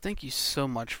 Jens, thank you so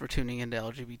much for tuning into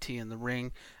LGBT in the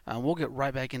Ring. We'll get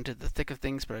right back into the thick of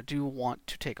things, but I do want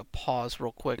to take a pause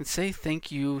real quick and say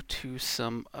thank you to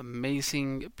some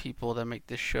amazing people that make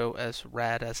this show as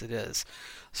rad as it is.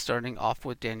 Starting off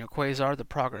with Daniel Quasar. The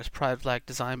Progress Pride flag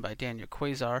designed by Daniel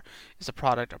Quasar is a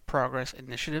product of Progress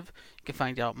Initiative. You can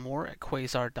find out more at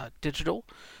quasar.digital.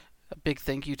 A big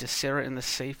thank you to Sarah in the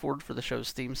Safe Word for the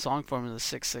show's theme song, Formula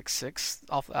 666,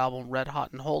 off the album Red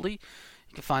Hot and Holy.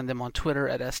 You can find them on Twitter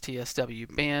at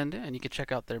STSW Band, and you can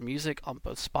check out their music on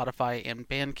both Spotify and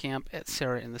Bandcamp at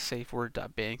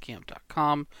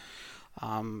sarahinthesafeword.bandcamp.com.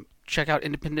 Check out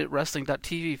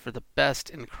independentwrestling.tv for the best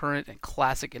in current and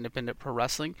classic independent pro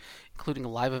wrestling, including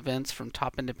live events from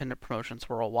top independent promotions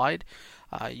worldwide.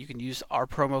 You can use our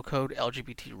promo code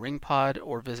LGBTRingPod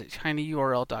or visit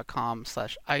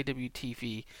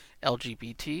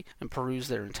tinyurl.com/IWTVLGBT and peruse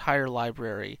their entire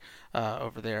library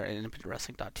over there at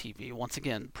independentwrestling.tv. Once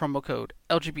again, promo code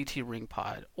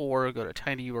LGBTRingPod or go to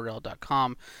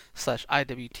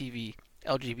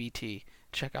tinyurl.com/IWTVLGBT.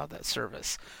 Check out that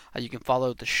service. You can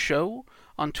follow the show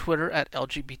on Twitter at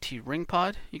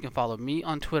LGBTRingPod. You can follow me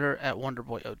on Twitter at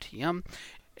WonderboyOTM.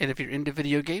 And if you're into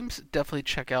video games, definitely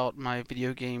check out my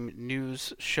video game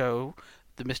news show,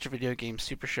 the Mr. Video Game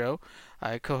Super Show.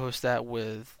 I co-host that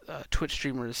with Twitch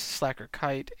streamers Slacker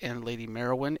Kite and Lady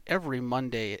Merowin every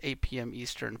Monday at 8 p.m.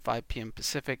 Eastern, 5 p.m.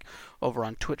 Pacific over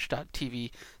on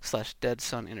twitch.tv/Dead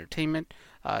Entertainment.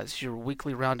 It's your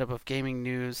weekly roundup of gaming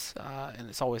news, and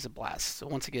it's always a blast. So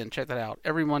once again, check that out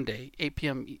every Monday, 8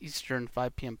 p.m. Eastern,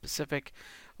 5 p.m. Pacific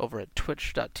over at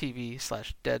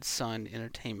twitch.tv/Dead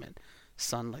Entertainment.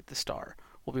 Sun like the star.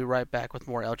 We'll be right back with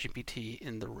more LGBT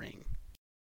in the Ring.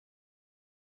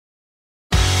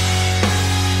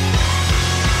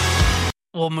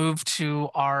 We'll move to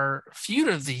our feud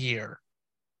of the year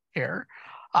here.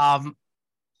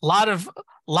 Lot of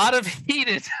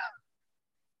heated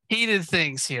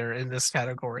things here in this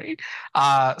category.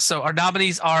 So our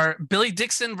nominees are Billy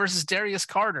Dixon versus Darius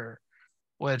Carter,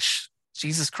 which,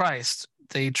 Jesus Christ,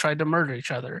 they tried to murder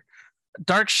each other.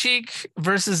 Dark Sheik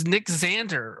versus Nick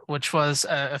Xander, which was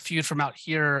a feud from out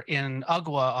here in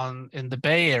Ugwa in the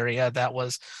Bay Area that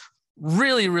was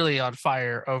really, really on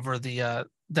fire over the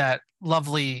that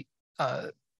lovely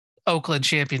Oakland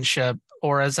championship,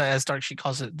 or as Dark Sheik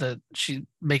calls it, she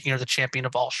making her the champion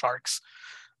of all sharks.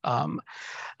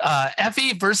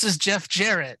 Effie versus Jeff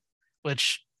Jarrett,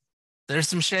 which there's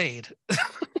some shade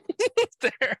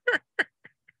there.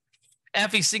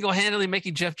 Effie single-handedly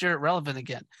making Jeff Jarrett relevant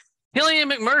again. Killian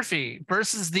McMurphy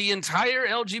versus the entire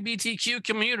LGBTQ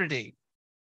community,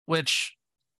 which,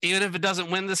 even if it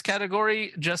doesn't win this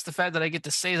category, just the fact that I get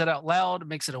to say that out loud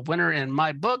makes it a winner in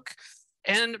my book.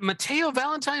 And Mateo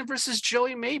Valentine versus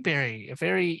Joey Mayberry, a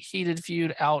very heated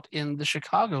feud out in the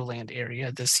Chicagoland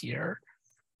area this year.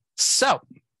 So,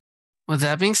 with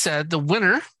that being said, the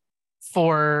winner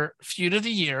for feud of the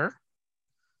year,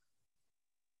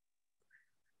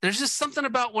 there's just something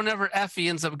about whenever Effie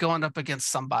ends up going up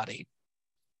against somebody.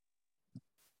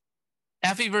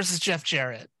 Effie versus Jeff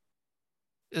Jarrett.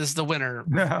 is the winner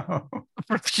No.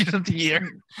 for feud of the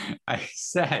year. I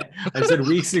said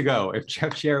weeks ago, if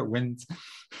Jeff Jarrett wins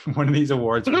one of these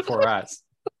awards before us.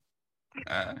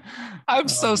 I'm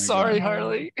so sorry, God.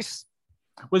 Harley.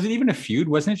 Was it even a feud?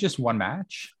 Wasn't it just one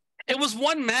match? It was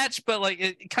one match, but like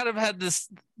it kind of had this.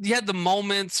 You had the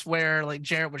moments where like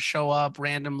Jarrett would show up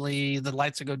randomly, the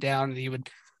lights would go down, and he would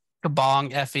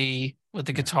kabong Effie with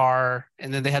the guitar,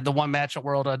 and then they had the one match at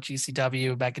World of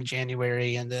GCW back in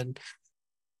January, and then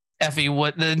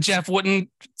Jeff wouldn't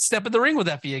step in the ring with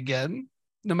Effie again,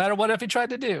 no matter what Effie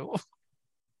tried to do.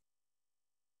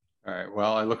 All right.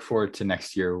 Well, I look forward to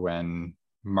next year when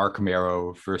Mark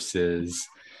Mero versus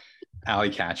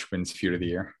Alley Catch wins feud of the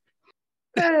year.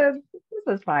 This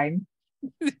is fine.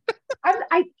 There's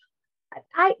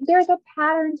a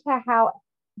pattern to how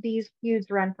these feuds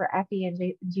run for Effie and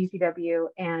GCW,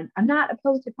 and I'm not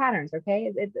opposed to patterns.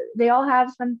 Okay, they all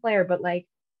have some flair, but like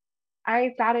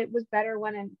I thought it was better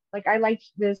when I liked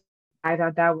this. I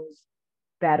thought that was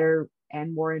better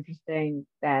and more interesting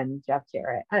than Jeff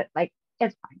Jarrett. It's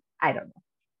fine. I don't know.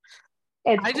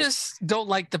 I just don't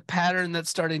like the pattern that's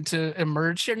starting to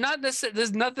emerge here. Not necessarily,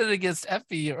 there's nothing against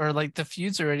Effie or like the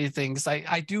feuds or anything.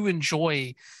 I do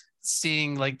enjoy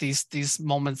seeing like these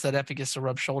moments that Effie gets to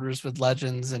rub shoulders with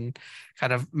legends and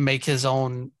kind of make his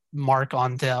own mark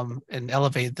on them and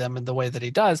elevate them in the way that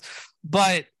he does.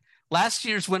 But last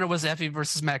year's winner was Effie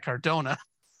versus Matt Cardona,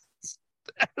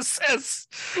 as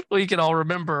we can all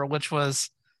remember, which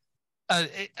was an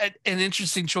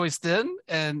interesting choice then,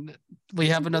 and we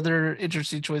have another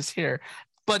interesting choice here.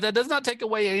 But that does not take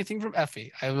away anything from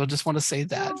Effie. I will just want to say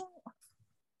that.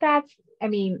 That's a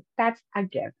given. That's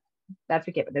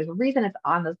a given. There's a reason it's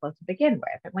on this list to begin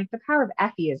with. And like the power of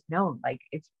Effie is known, like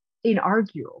it's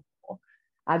inarguable.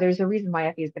 There's a reason why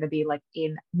Effie is going to be like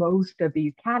in most of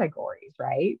these categories,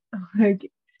 right?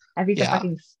 Like Effie's a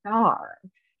fucking star.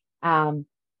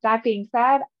 That being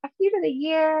said, a feud of the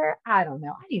year, I don't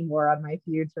know. I need more on my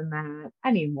feuds than that.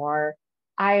 I need more.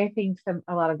 I think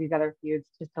a lot of these other feuds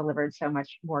just delivered so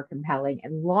much more compelling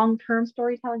and long-term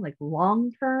storytelling, like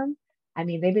long-term. I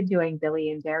mean, they've been doing Billy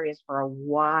and Darius for a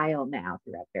while now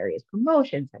throughout various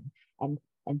promotions and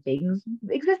things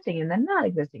existing and then not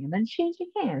existing and then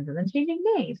changing hands and then changing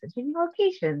names and changing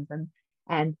locations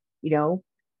and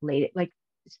late like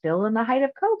still in the height of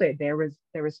COVID, there was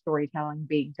storytelling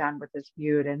being done with this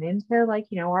feud and into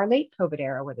our late COVID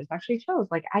era where there's actually shows.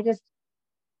 Like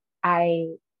that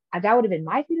would have been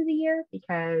my feud of the year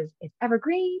because it's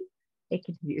evergreen, it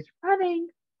continues running.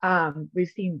 We've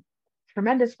seen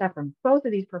tremendous stuff from both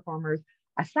of these performers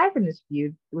aside from this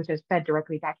feud, which has fed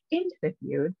directly back into the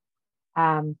feud.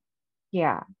 That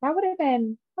would have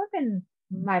been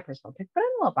my personal pick, but I'm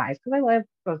a little biased because I love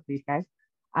both of these guys.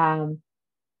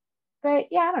 But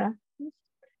yeah, I don't know.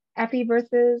 Effie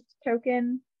versus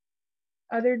token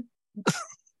other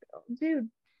dude.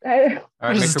 All right,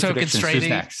 make your predictions. Who's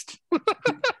next?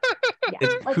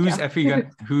 Who's Effie?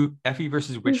 Who Effie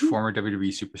versus which former WWE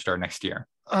superstar next year?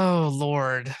 Oh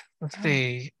Lord, let's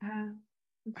see.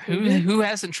 Who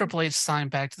hasn't Triple H signed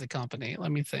back to the company?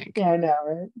 Let me think. Yeah, I know,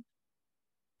 right?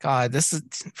 God, this is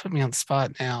put me on the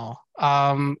spot now.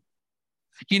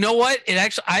 You know what? I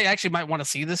actually might want to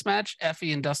see this match,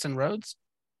 Effie and Dustin Rhodes.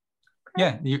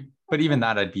 Yeah, but even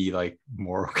that I'd be like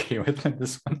more okay with than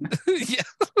this one. Yeah.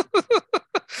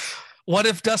 What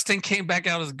if Dustin came back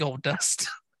out as Goldust?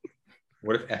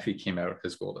 What if Effie came out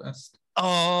as Goldust?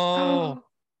 Oh.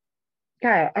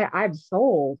 Okay, I'm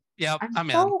sold. Yep, I'm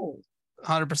sold. In.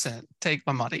 100%. Take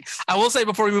my money. I will say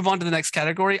before we move on to the next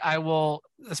category, I will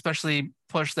especially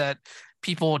push that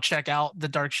people check out the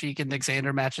Dark Sheik and Nick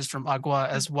Xander matches from Agua,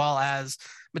 as well as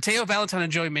Mateo Valentine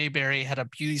and Joey Mayberry had a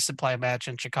beauty supply match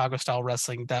in Chicago style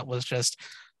wrestling that was just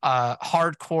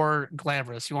hardcore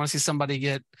glamorous. You want to see somebody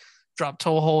get drop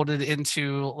toe holded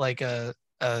into like a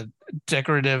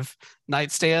decorative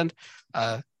nightstand,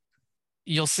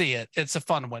 you'll see it. It's a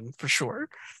fun one for sure.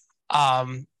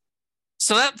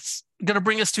 So that's going to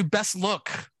bring us to best look,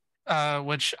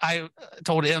 which I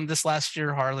told him this last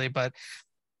year, Harley, but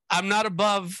I'm not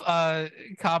above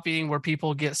copying where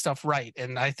people get stuff right.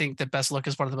 And I think that best look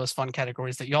is one of the most fun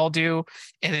categories that y'all do.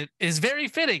 And it is very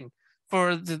fitting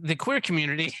for the queer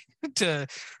community to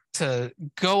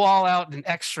go all out and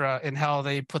extra in how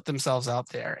they put themselves out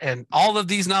there. And all of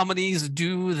these nominees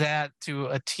do that to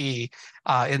a T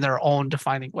in their own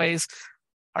defining ways.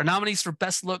 Our nominees for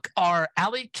best look are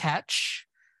Alley Catch,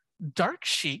 Dark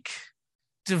Sheik,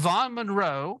 Devon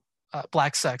Monroe,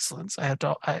 Black's Excellence. I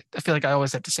feel like I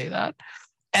always have to say that.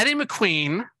 Eddie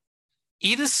McQueen,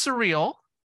 Edith Surreal,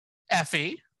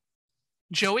 Effie,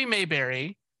 Joey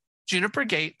Mayberry, Juniper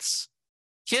Gates,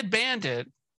 Kid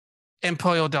Bandit, and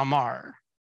Pollo Del Mar.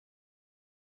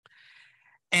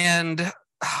 And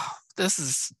this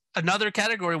is another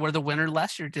category where the winner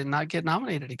last year did not get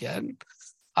nominated again.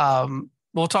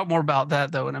 We'll talk more about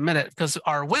that, though, in a minute, because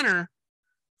our winner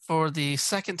for the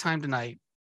second time tonight,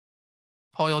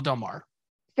 Pollo Del Mar.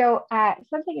 So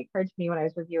something occurred to me when I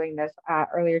was reviewing this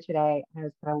earlier today, and I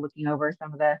was kind of looking over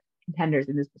some of the contenders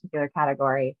in this particular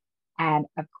category. And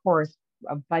of course,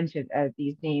 a bunch of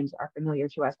these names are familiar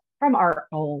to us from our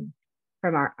own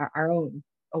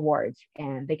awards,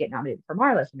 and they get nominated from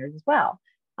our listeners as well.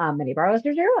 Many of our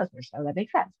listeners are your listeners, so that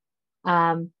makes sense. But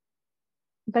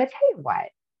I tell you what,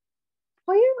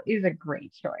 Pollo is a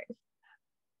great choice.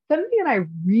 Something that I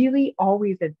really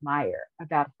always admire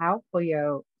about how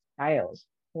Pollo styles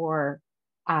for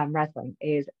wrestling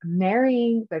is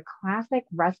marrying the classic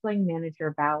wrestling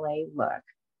manager ballet look.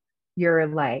 You're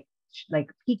like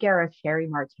peak era Sherry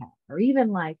Martel, or even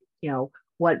like,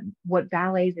 what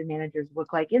ballets and managers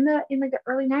look like in the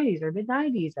early 90s or mid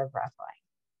 90s of wrestling,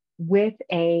 with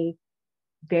a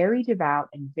very devout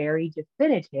and very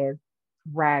definitive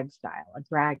drag style, a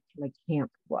drag like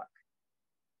camp look.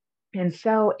 And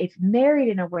so it's married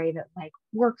in a way that like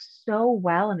works so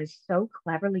well and is so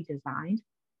cleverly designed.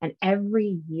 And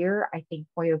every year, I think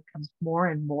Pollo comes more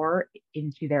and more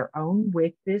into their own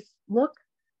with this look.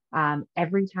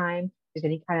 Every time there's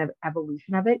any kind of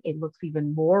evolution of it, it looks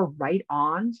even more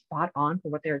spot on for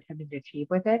what they're attempting to achieve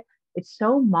with it. It's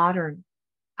so modern.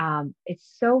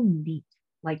 It's so neat.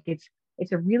 Like it's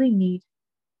a really neat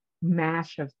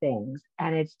mash of things,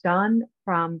 and it's done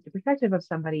from the perspective of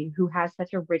somebody who has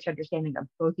such a rich understanding of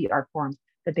both the art forms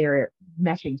that they're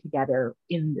meshing together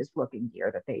in this looking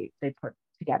gear that they put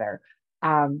together.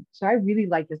 So I really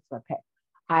like this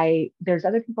pick. There's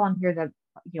other people on here that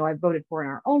I voted for in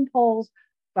our own polls,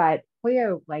 but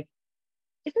Pollo, like,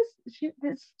 it's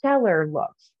this stellar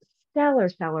looks,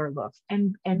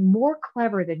 and more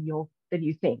clever than you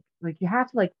think. Like, you have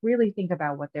to like really think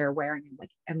about what they're wearing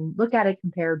and look at it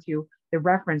compared to the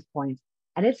reference points,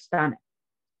 and it's stunning.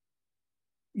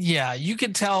 Yeah, you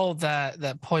could tell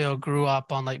that Pollo grew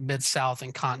up on like Mid-South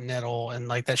and Continental and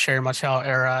like that Sherry Martel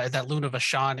era, that Luna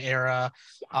Vachon era,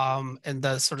 and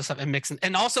the sort of stuff, and mixing,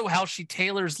 and also how she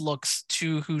tailors looks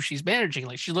to who she's managing.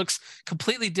 Like, she looks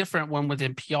completely different when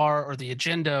within PR or the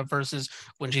agenda versus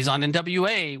when she's on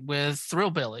NWA with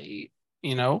Thrillbilly.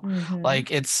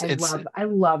 Like I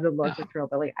love the look of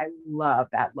Thrillbilly. I love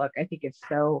that look. I think it's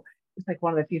like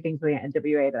one of the few things with the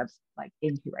NWA that I'm like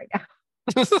into right now.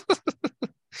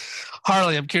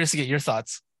 Harley, I'm curious to get your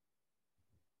thoughts.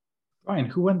 Ryan,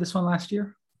 who won this one last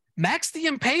year? Max the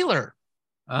Impaler.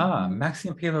 Max the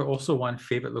Impaler also won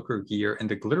Favorite Looker Gear in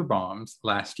the Glitter Bombs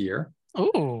last year.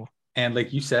 Oh. And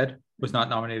like you said, was not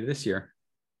nominated this year.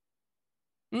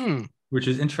 Which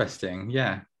is interesting.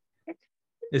 Yeah.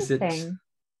 Is it?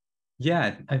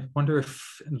 Yeah, I wonder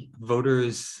if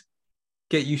voters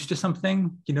get used to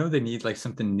something. They need like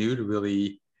something new to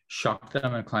really shock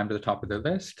them and climb to the top of their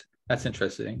list. That's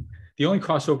interesting. The only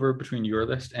crossover between your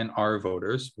list and our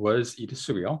voters was Edith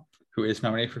Surreal, who is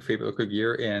nominated for Favorite Looker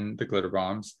Gear in the Glitter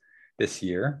Bombs this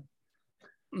year.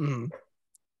 Sorry.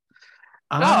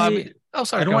 I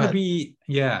don't want to be,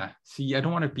 I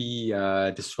don't want to be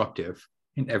disruptive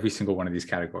in every single one of these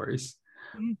categories.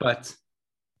 But,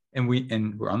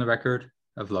 we're on the record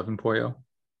of loving Pollo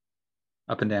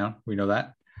up and down. We know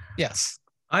that. Yes.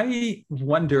 I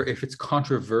wonder if it's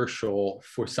controversial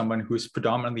for someone who's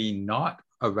predominantly not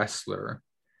a wrestler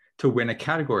to win a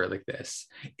category like this.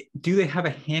 Do they have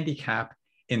a handicap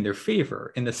in their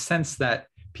favor, in the sense that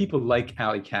people like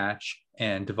Allie Katch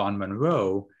and Devon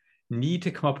Monroe need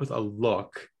to come up with a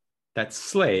look that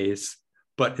slays,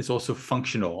 but is also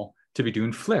functional to be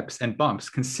doing flips and bumps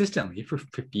consistently for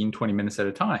 15, 20 minutes at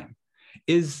a time?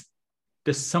 Does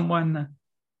someone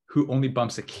who only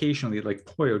bumps occasionally like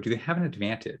Pollo, do they have an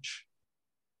advantage?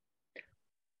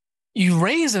 You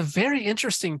raise a very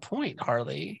interesting point,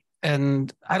 Harley. And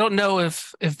I don't know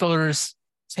if voters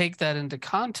take that into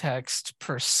context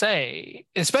per se,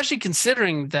 especially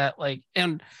considering that, like,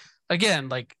 and again,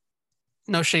 like,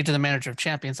 no shade to the manager of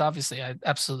champions. Obviously, I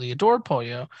absolutely adore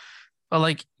Pollo. But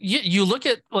like, you look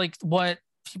at like what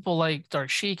people like Dark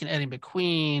Sheik and Eddie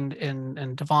McQueen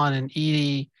and Devon and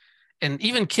Edie, and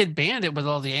even Kid Bandit with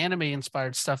all the anime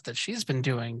inspired stuff that she's been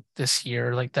doing this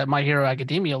year, like that My Hero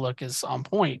Academia look is on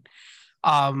point.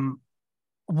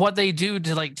 What they do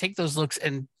to like take those looks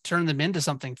and turn them into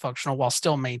something functional while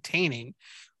still maintaining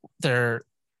the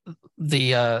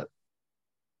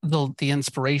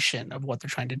inspiration of what they're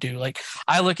trying to do. Like,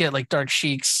 I look at like Dark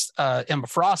Sheik's Emma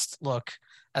Frost look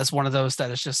as one of those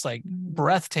that is just like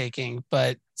breathtaking,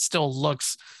 but still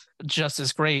looks just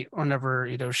as great whenever,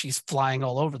 you know, she's flying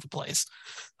all over the place.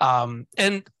 And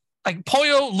like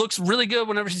Pollo looks really good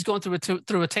whenever she's going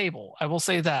through a table. I will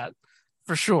say that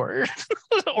for sure.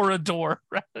 Or a door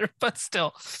rather, but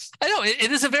still, I know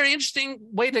it is a very interesting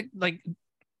way to like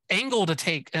angle to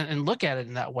take and look at it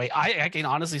in that way. I can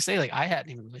honestly say, like, I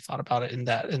hadn't even really thought about it in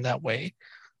that way.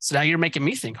 So now you're making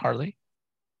me think, Harley.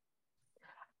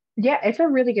 Yeah, it's a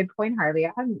really good point, Harley.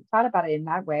 I hadn't thought about it in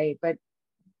that way, but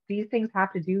these things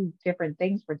have to do different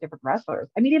things for different wrestlers.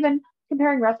 I mean, even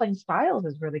comparing wrestling styles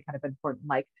is really kind of important.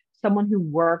 Like someone who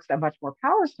works a much more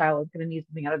power style is going to need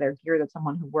something out of their gear that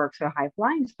someone who works a high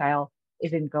flying style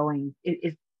isn't going.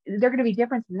 Is they're going to be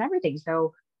differences in everything.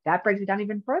 So that breaks it down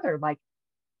even further. Like,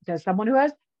 does someone who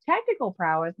has technical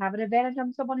prowess have an advantage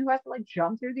on someone who has to like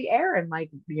jump through the air and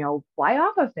like fly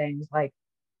off of things? Like,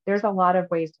 there's a lot of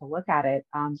ways to look at it.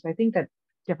 So I think that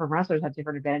different wrestlers have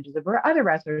different advantages over other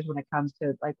wrestlers when it comes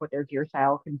to like what their gear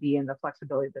style can be and the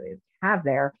flexibility that they have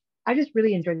there. I just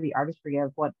really enjoyed the artistry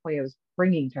of what Pollo is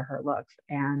bringing to her looks,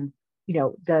 and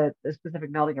the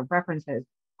specific melding of references.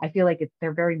 I feel like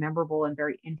they're very memorable and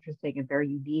very interesting and very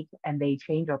unique, and they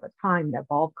change over time and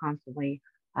evolve constantly.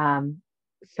 Um,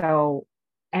 so,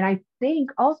 and I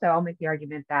think also I'll make the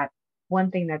argument that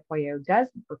one thing that Pollo does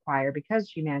require, because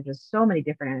she manages so many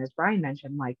different, and as Brian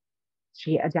mentioned, like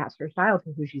she adapts her style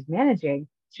to who she's managing,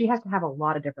 she has to have a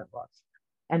lot of different looks.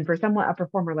 And for someone, a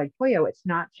performer like Pollo, it's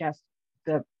not just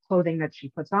the clothing that she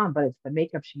puts on, but it's the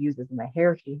makeup she uses and the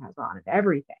hair she has on and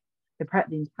everything. The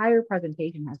entire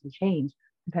presentation has to change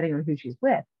depending on who she's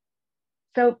with.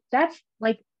 So that's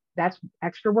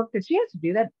extra work that she has to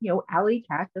do that, Allie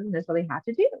Katch doesn't necessarily have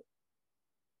to do.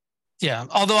 Yeah,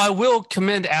 although I will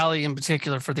commend Allie in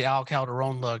particular for the Al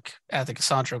Calderon look at the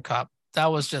Cassandro Cup. That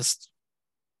was just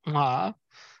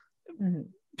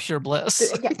pure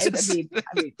bliss. Yeah,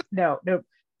 I mean,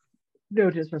 no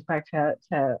disrespect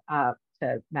to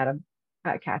Madam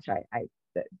Katch. I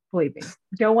believe me,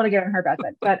 don't want to get on her bad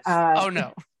side, but oh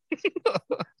no,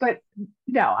 but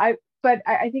no, I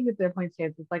think that their point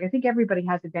stands is like I think everybody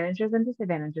has advantages and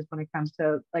disadvantages when it comes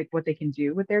to like what they can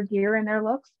do with their gear and their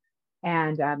looks,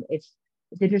 and it's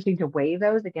interesting to weigh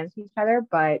those against each other.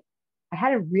 But I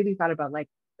hadn't really thought about like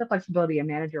the flexibility a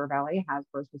manager or valet has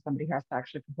versus somebody who has to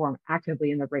actually perform actively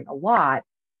in the ring a lot.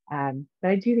 But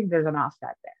I do think there's an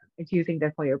offset there. I do think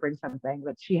that Pollo brings something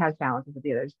that she has challenges with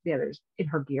the others in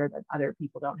her gear that other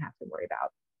people don't have to worry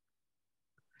about.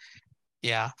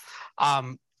 Yeah.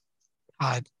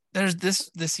 There's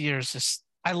this year is just,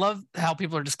 I love how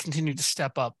people are just continuing to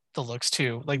step up the looks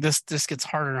too. Like this gets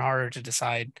harder and harder to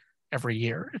decide every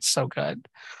year. It's so good.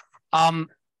 All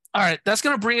right, that's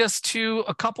going to bring us to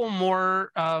a couple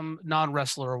more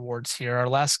non-wrestler awards here. Our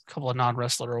last couple of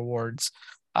non-wrestler awards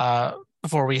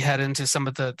before we head into some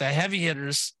of the heavy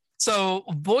hitters. So,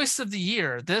 Voice of the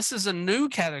Year. This is a new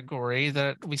category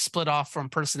that we split off from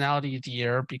Personality of the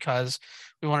Year because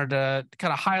we wanted to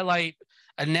kind of highlight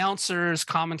announcers,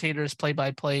 commentators,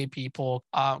 play-by-play people,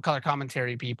 color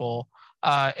commentary people,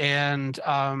 and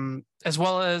as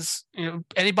well as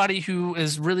anybody who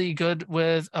is really good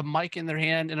with a mic in their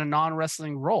hand in a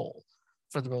non-wrestling role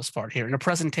for the most part here, in a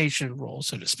presentation role,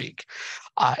 so to speak.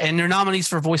 And your nominees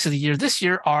for Voice of the Year this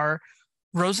year are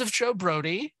Rose of Joe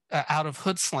Brody out of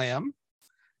Hood Slam,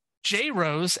 J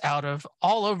Rose out of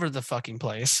All Over the Fucking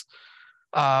Place,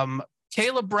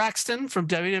 Kayla Braxton from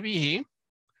WWE,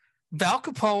 Val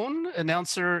Capone,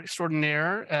 announcer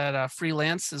extraordinaire at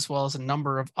Freelance, as well as a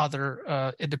number of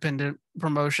other independent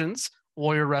promotions,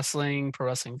 Warrior Wrestling, Pro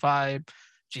Wrestling Vibe,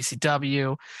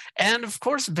 GCW, and of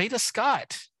course, Veda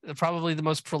Scott, probably the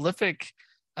most prolific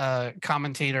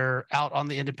commentator out on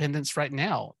the independents right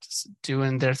now, just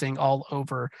doing their thing all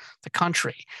over the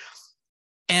country.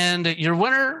 And your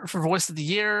winner for Voice of the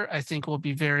Year, I think, will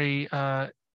be very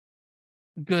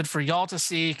good for y'all to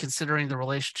see, considering the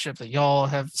relationship that y'all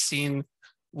have seen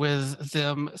with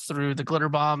them through the Glitter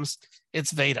Bombs.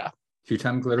 It's Veda,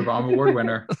 two-time Glitter Bomb Award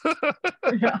winner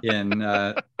in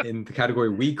the category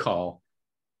we call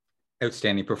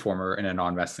Outstanding Performer in a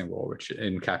Non-Wrestling Role, which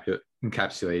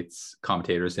encapsulates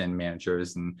commentators and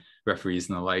managers and referees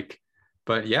and the like.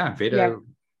 But yeah, Veda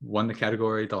won the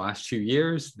category the last 2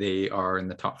 years. They are in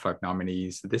the top 5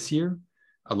 nominees this year,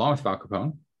 along with Val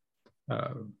Capone.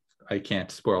 I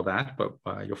can't spoil that, but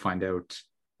you'll find out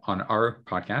on our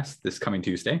podcast this coming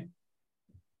Tuesday.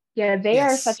 Yeah, they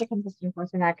are such a consistent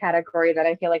force in that category that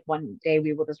I feel like one day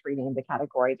we will just rename the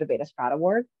category the Veda Scott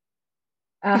Award.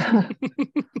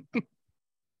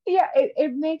 Yeah,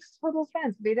 it makes total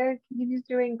sense. Veda continues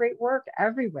doing great work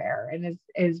everywhere and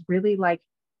is really like,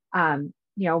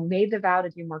 made the vow to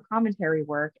do more commentary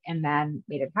work and then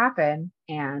made it happen.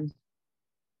 And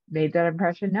made that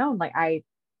impression known. Like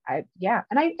yeah.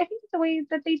 And I think the way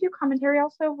that they do commentary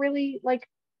also really like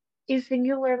is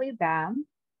singularly them,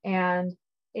 and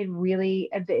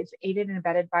it's aided and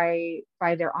abetted by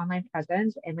their online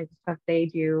presence and like the stuff they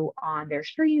do on their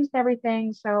streams and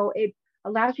everything. So it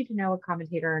allows you to know a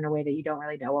commentator in a way that you don't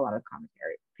really know a lot of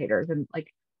commentators, and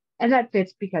like, and that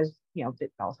fits because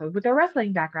it's also with their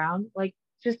wrestling background. Like,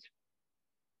 just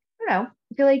I don't know,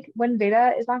 I feel like when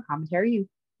Veda is on commentary,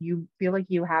 you feel like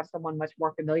you have someone much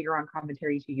more familiar on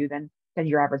commentary to you than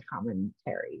your average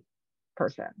commentary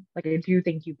person. Like, I do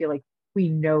think you feel like we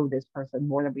know this person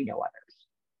more than we know others.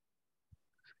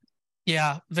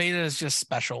 Yeah, Veda is just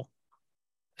special.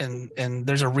 And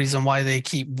there's a reason why they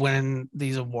keep winning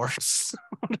these awards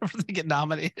whenever they get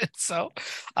nominated. So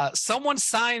someone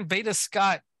signed Veda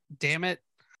Scott, damn it.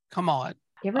 Come on.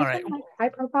 Give her some like high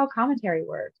profile commentary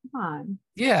work. Come on.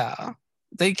 Yeah.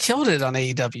 They killed it on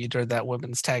AEW during that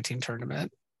women's tag team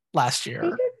tournament last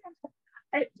year.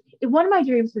 One of my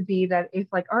dreams would be that if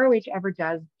like ROH ever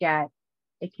does get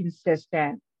a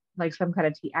consistent, like some kind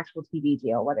of actual TV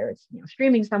deal, whether it's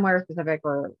streaming somewhere specific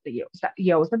or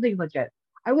something legit,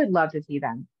 I would love to see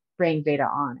them bring Veda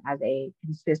on as a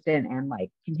consistent and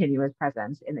like continuous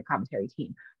presence in the commentary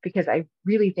team, because I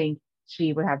really think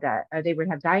she would have that. They would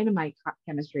have dynamite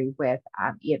chemistry with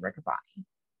Ian Riccaboni.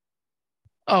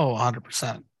 Oh,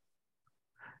 100%.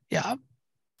 Yeah.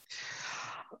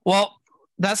 Well,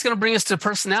 that's going to bring us to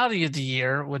Personality of the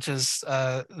Year, which is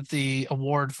the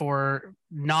award for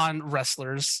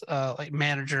non-wrestlers, like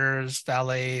managers,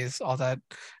 valets, all that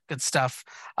good stuff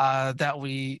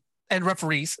and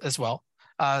referees as well,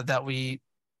 that we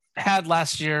had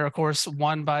last year, of course,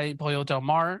 won by Pollo Del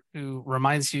Mar, who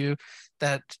reminds you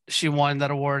that she won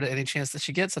that award any chance that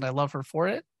she gets, and I love her for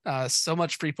it. So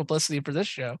much free publicity for this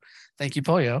show. Thank you,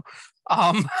 Pollo.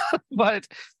 But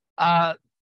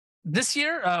this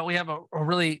year, we have a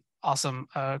really awesome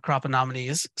crop of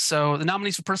nominees. So the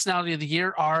nominees for Personality of the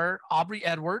Year are Aubrey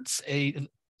Edwards, a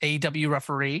AEW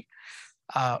referee,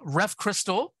 Ref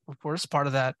Crystal, of course, part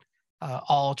of that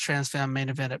all trans fam main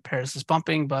event at Paris is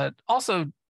Bumping, but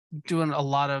also doing a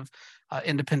lot of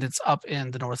independents up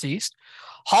in the Northeast.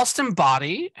 Halston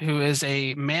Body, who is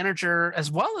a manager as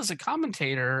well as a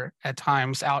commentator at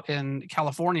times out in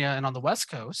California and on the West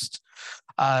Coast.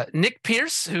 Nick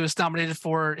Pierce, who is nominated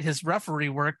for his referee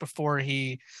work before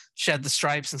he shed the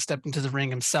stripes and stepped into the ring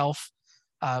himself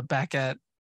back at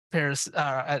Paris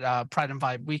at Pride and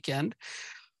Vibe weekend.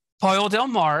 Pollo Del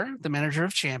Mar, the manager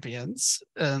of Champions,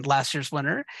 last year's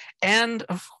winner, and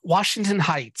Washington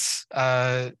Heights,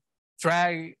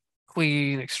 drag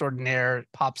queen extraordinaire,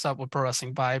 pops up with Pro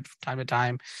Wrestling Vibe from time to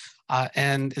time,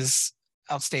 and is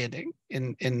outstanding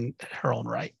in her own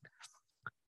right.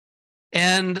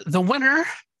 And the winner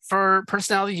for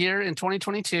Personality Year in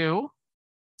 2022,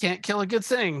 can't kill a good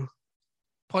thing,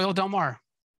 Pollo Del Mar.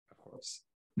 Of course.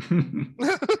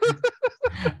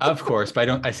 Of course,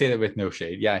 but I say that with no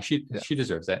shade. Yeah, she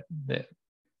deserves it.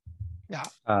 Yeah.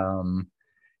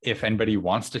 If anybody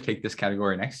wants to take this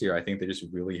category next year, I think they just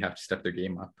really have to step their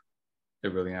game up. They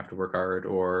really have to work hard,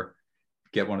 or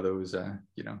get one of those,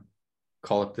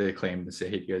 call up the Acclaimed and say,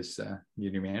 "Hey, you guys need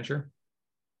a new manager?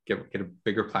 Get a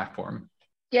bigger platform."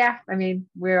 Yeah, I mean,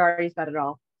 we already said it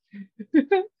all.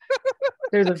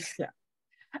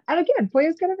 And again,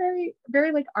 Pollo's got a very,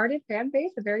 very like ardent fan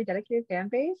base, a very dedicated fan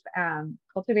base,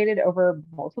 cultivated over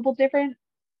multiple different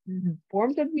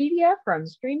forms of media, from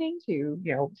streaming to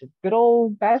just good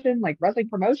old fashioned like wrestling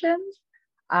promotions.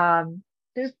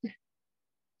 There's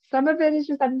some of it is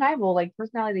just undeniable, like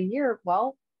Personality of the Year.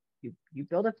 Well, you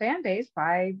build a fan base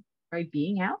by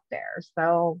being out there.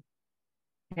 So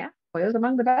yeah, Pollo's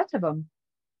among the best of them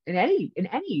in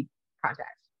any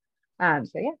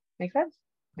context. So yeah, makes sense.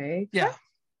 Yeah.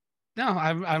 No,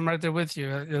 I'm right there with you.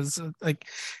 It's like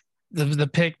the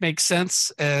pick makes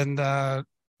sense, and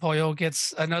Pollo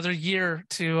gets another year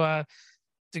to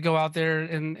go out there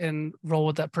and roll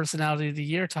with that Personality of the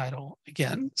Year title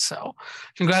again. So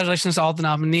congratulations to all the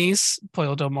nominees.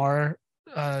 Pollo Del Mar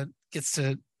gets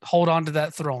to hold on to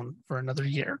that throne for another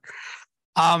year.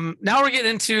 Now we're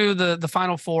getting into the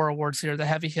final four awards here, the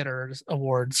heavy hitters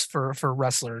awards for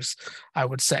wrestlers, I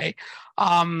would say.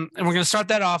 And we're going to start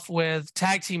that off with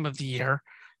Tag Team of the Year,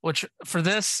 which for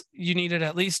this, you needed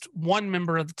at least one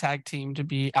member of the tag team to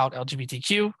be out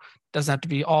LGBTQ. Doesn't have to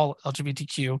be all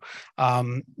LGBTQ,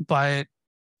 but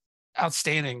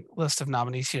outstanding list of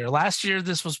nominees here. Last year,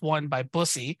 this was won by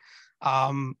Bussy,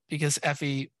 because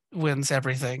Effie wins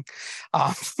everything.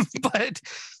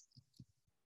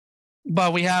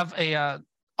 But we have a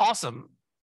awesome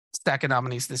stack of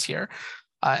nominees this year.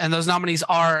 And those nominees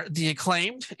are The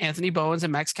Acclaimed, Anthony Bowens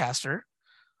and Max Caster,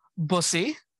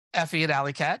 Bussy, Effie and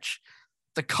Alley Catch,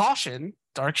 the Caution,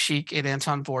 Dark Sheik and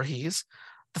Anton Voorhees,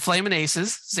 the Flamin'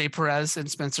 Aces, Zay Perez and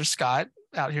Spencer Scott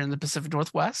out here in the Pacific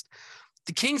Northwest,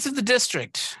 the Kings of the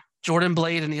District, Jordan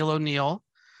Blade and Eel O'Neill,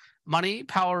 Money,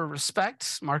 Power,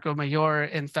 Respect, Marco Mayor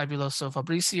and Fabuloso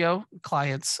Fabricio,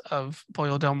 clients of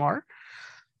Pollo Del Mar,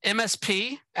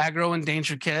 MSP, Aggro and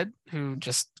Danger Kid, who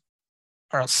just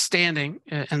are outstanding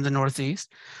in the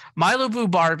Northeast. Milo Boo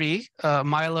Barbie,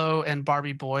 Milo and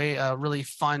Barbie Boy, a really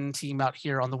fun team out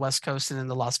here on the West Coast and in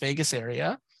the Las Vegas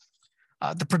area.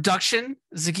 The Production,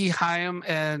 Ziggy Haim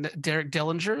and Derek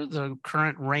Dillinger, the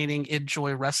current reigning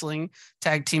IdJoy Wrestling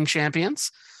Tag Team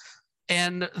Champions.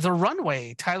 And The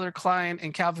Runway, Tyler Klein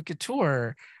and Calvin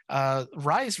Couture,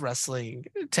 Rise Wrestling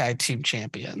Tag Team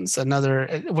Champions. We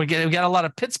got a lot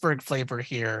of Pittsburgh flavor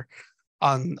here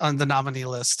on the nominee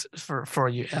list for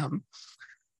UM.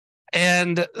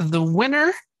 And the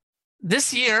winner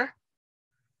this year,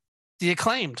 the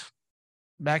Acclaimed,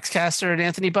 Max Caster and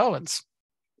Anthony Bowens.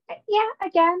 Yeah,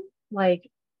 again,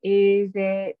 like, is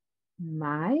it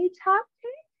my top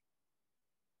pick?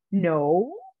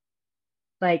 No.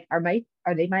 Like, are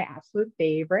they my absolute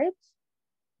favorites?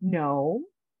 No.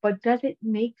 But does it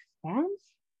make sense?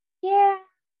 Yeah,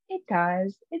 it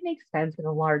does. It makes sense in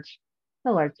a large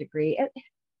degree.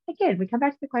 Again, we come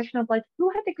back to the question of, like, who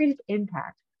had the greatest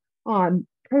impact on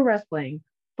pro wrestling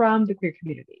from the queer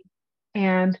community?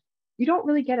 And you don't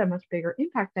really get a much bigger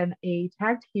impact than a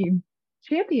tag team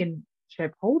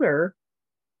championship holder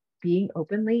being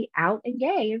openly out and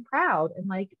gay and proud and,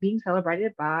 like, being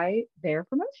celebrated by their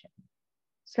promotion.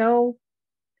 So,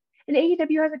 and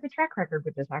AEW has a good track record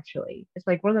with this, actually. It's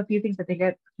like one of the few things that they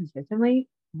get consistently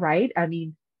right. I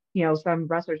mean, some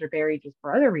wrestlers are buried just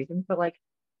for other reasons, but, like,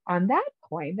 on that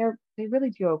point, they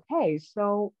really do okay.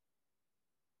 So,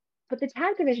 but the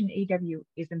tag division in AEW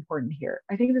is important here.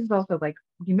 I think this is also, like,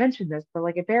 you mentioned this, but,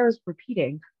 like, it bears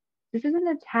repeating. This isn't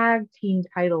a tag team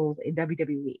titles in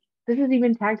WWE. This isn't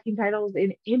even tag team titles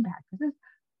in Impact.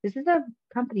 This is a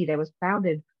company that was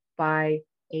founded by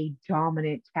a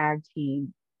dominant tag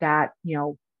team that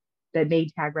that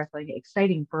made tag wrestling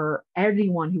exciting for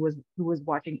everyone who was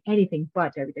watching anything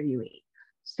but WWE.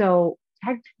 So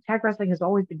tag wrestling has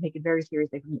always been taken very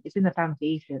seriously. It's in the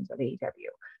foundations of AEW.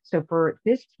 So for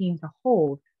this team to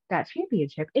hold that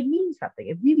championship, it means something.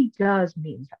 It really does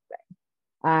mean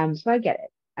something. So I get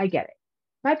it.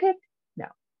 My pick, no,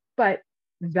 but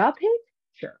the pick,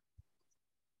 sure.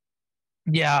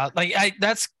 Yeah, like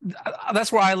that's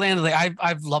where I landed. Like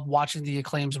I've loved watching the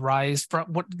Acclaim's rise.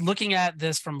 From looking at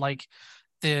this from, like,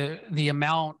 the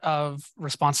amount of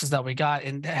responses that we got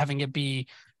and having it be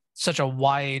such a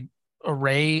wide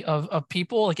array of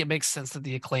people, like, it makes sense that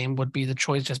the Acclaim would be the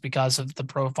choice just because of the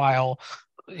profile,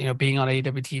 being on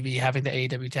AEW TV, having the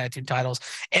AEW tag team titles,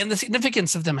 and the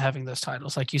significance of them having those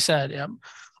titles, like you said.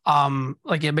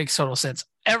 Like, it makes total sense.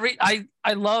 I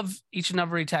love each and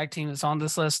every tag team that's on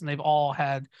this list, and they've all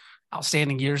had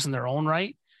outstanding years in their own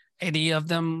right. Any of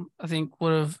them, I think,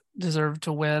 would have deserved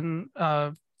to win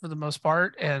for the most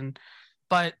part.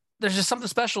 But there's just something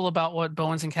special about what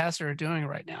Bowens and Caster are doing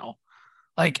right now.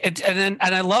 Like, and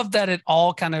I love that it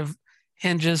all kind of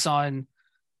hinges on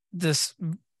this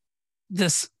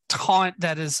taunt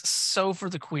that is so for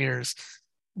the queers,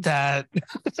 that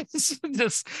just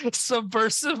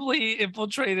subversively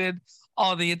infiltrated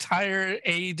all the entire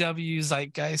AEW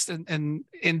zeitgeist and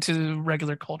into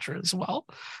regular culture as well.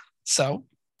 So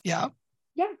yeah.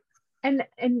 And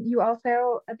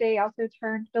they also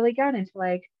turned Billy Gunn into,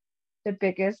 like, the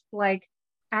biggest, like,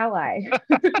 ally.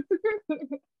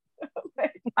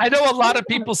 I know a lot of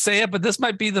people say it, but this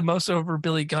might be the most over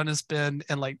Billy Gunn has been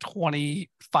in, like,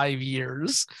 25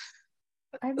 years.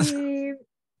 I mean,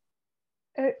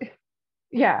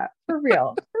 yeah, for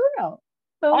real. So,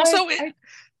 also, like,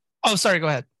 sorry, go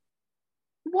ahead.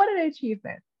 What an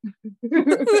achievement.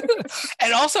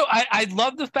 And also, I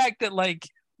love the fact that, like,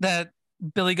 that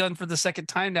Billy Gunn for the second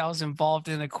time now is involved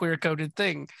in a queer coded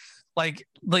thing. Like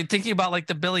thinking about, like,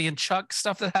 the Billy and Chuck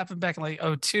stuff that happened back in, like,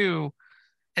 2002,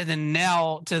 and then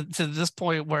now to this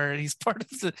point where he's part of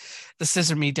the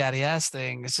Scissor Me Daddy Ass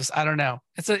thing. It's just, I don't know.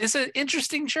 It's an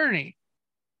interesting journey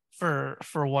for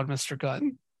one Mr.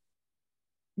 Gunn.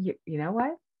 You know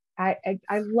what? I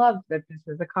love that this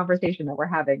is a conversation that we're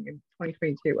having in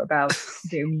 2022 about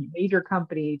the major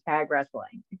company tag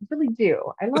wrestling. I really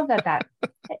do. I love that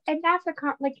and that's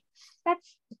that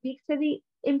speaks to the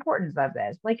importance of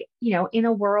this. Like, in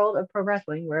a world of pro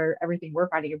wrestling where everything we're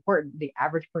finding important, the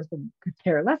average person could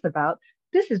care less about,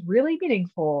 this is really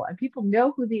meaningful and people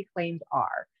know who the Acclaimed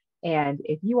are. And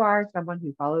if you are someone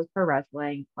who follows pro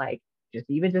wrestling, like, just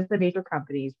the major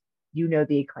companies, you know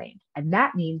the Acclaimed. And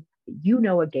that means you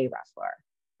know a gay wrestler.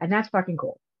 And that's fucking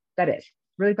cool. That is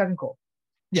really fucking cool.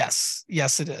 Yes,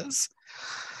 it is.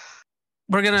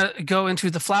 We're going to go into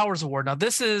the Flowers Award. Now,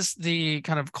 this is the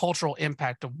kind of cultural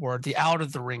impact award, the out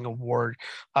of the ring award,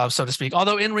 so to speak.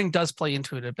 Although in-ring does play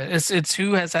into it a bit. It's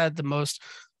who has had the most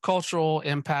cultural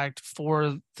impact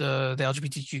for the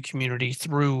LGBTQ community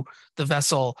through the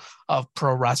vessel of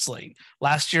pro wrestling.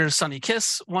 Last year, Sonny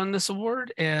Kiss won this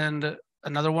award, and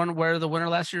another one where the winner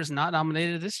last year is not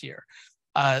nominated this year.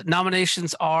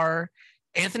 Nominations are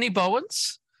Anthony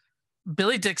Bowens,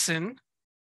 Billy Dixon,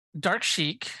 Dark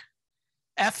Sheik,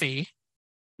 Effie,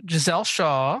 Giselle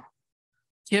Shaw,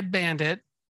 Kid Bandit,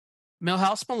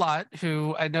 Milhouse Malat,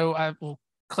 who I know I will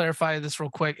clarify this real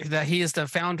quick, that he is the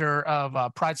founder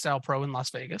of Pride Style Pro in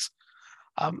Las Vegas,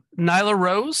 Nyla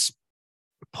Rose,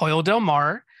 Pollo Del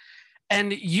Mar,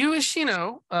 and Yu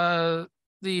Ishino,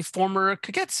 the former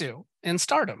Kagetsu in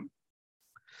Stardom.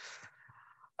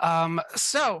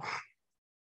 So,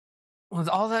 with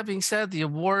all that being said, the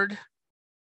award,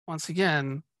 once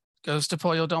again, goes to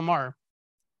Pollo Del Mar.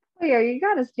 Oh, yeah, you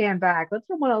got to stand back. Let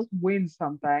someone else win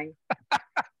something.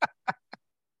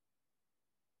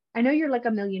 I know you're like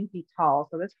 1,000,000 feet tall,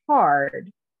 so that's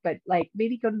hard, but like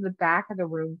maybe go to the back of the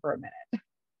room for a minute.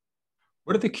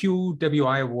 What do the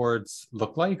QWI awards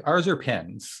look like? Ours are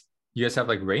pins. You guys have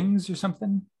like rings or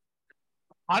something?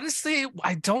 Honestly,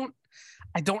 I don't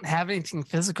have anything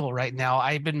physical right now.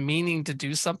 I've been meaning to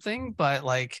do something, but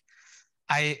like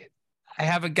I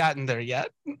haven't gotten there yet.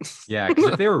 Yeah,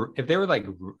 because if they were like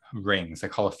rings,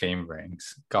 like Hall of Fame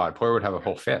rings, God, Poyer would have a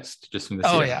whole fist just from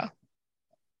this year. Yeah.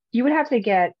 You would have to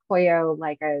get Pollo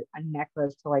like a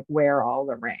necklace to like wear all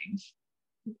the rings.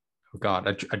 Oh God,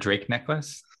 a Drake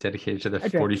necklace dedicated to the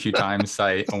 42 times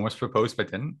I almost proposed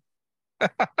but didn't.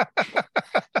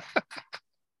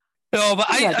 No,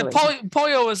 but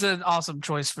Pollo is an awesome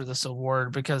choice for this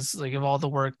award because like of all the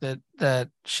work that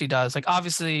she does, like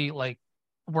obviously like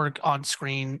work on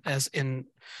screen as in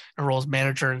a role as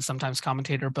manager and sometimes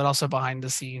commentator, but also behind the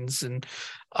scenes and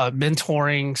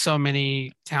mentoring so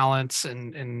many talents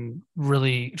and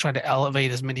really trying to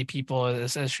elevate as many people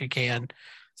as she can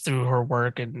through her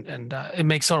work. And it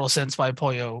makes total sense why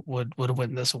Pollo would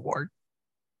win this award.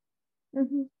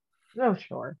 Mm-hmm. Oh,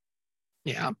 sure.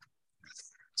 Yeah.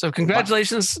 So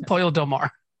congratulations, Pollo Del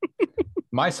Mar.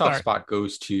 My soft spot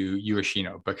goes to Yu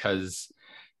Ishino because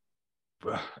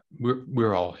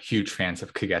we're all huge fans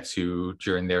of Kagetsu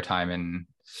during their time in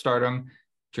Stardom,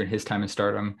 during his time in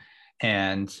Stardom.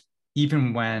 And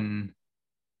even when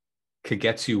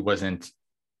Kagetsu wasn't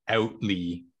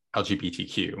outly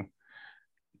LGBTQ,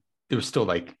 there was still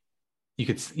like, you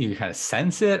could kind of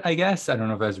sense it, I guess. I don't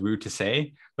know if that's rude to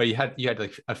say, but you had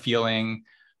like a feeling.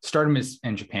 Stardom is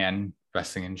in Japan,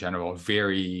 wrestling in general,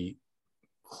 very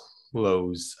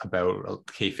close about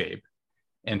kayfabe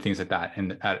and things like that.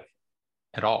 And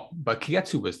at all. But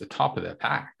Kagetsu was the top of the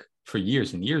pack for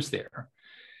years and years there.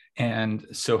 And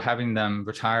so having them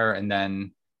retire and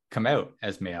then come out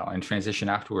as male and transition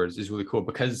afterwards is really cool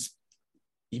because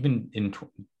even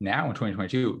now in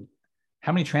 2022,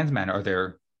 how many trans men are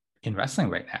there in wrestling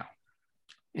right now?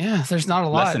 Yeah, there's not a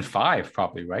lot. Less than 5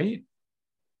 probably, right?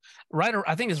 Right.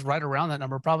 I think it's right around that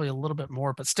number, probably a little bit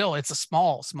more, but still it's a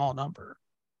small number.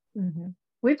 Mm-hmm.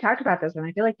 We've talked about this and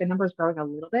I feel like the number is growing a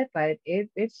little bit, but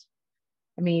it's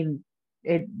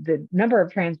the number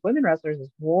of trans women wrestlers is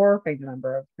dwarfing the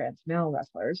number of trans male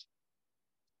wrestlers.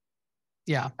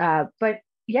 Yeah. But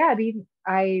yeah, I mean,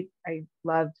 I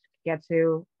loved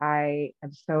Kagetsu. I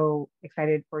am so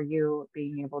excited for you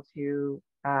being able to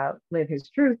live his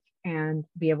truth and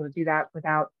be able to do that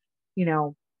without, being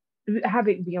able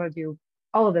to do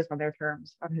all of this on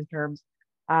his terms.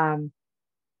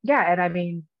 Yeah, and I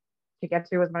mean,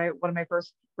 Kagetsu was one of my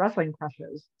first wrestling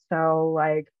crushes. So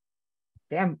like,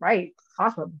 damn right,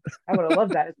 awesome. I would have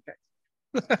loved that as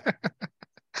a pick.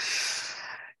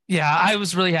 Yeah, I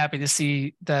was really happy to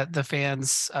see that the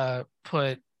fans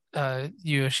put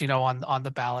Yu Ishino on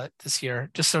the ballot this year.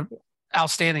 Just an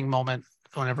outstanding moment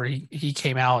whenever he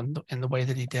came out in the way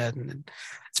that he did, and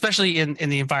especially in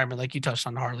the environment like you touched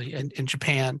on, Harley, in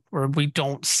Japan, where we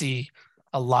don't see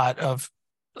a lot of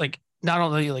like not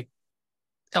only like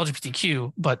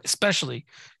LGBTQ, but especially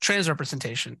trans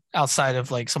representation outside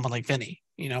of like someone like Vinny,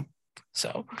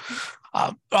 So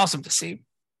awesome to see.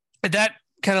 And that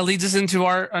kind of leads us into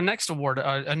our next award,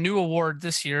 a new award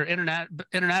this year,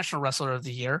 International Wrestler of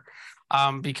the Year.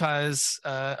 Because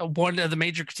one of the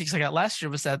major critiques I got last year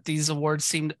was that these awards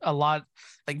seemed a lot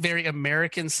like very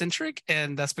American centric.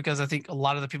 And that's because I think a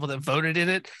lot of the people that voted in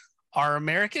it are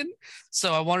American.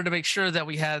 So I wanted to make sure that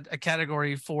we had a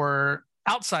category for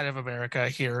outside of America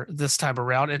here this time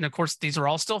around. And of course, these are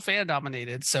all still fan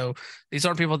nominated. So these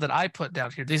aren't people that I put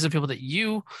down here. These are people that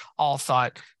you all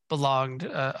thought belonged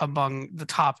among the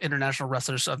top international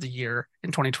wrestlers of the year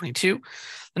in 2022.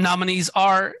 The nominees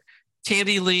are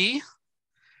Candy Lee,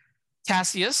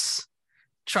 Cassius,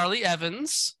 Charlie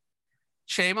Evans,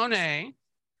 Shay Monet,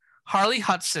 Harley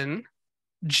Hudson,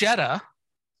 Jetta,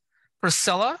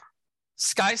 Priscilla,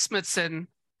 Sky Smithson,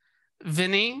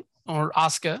 Vinny or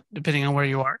Asuka, depending on where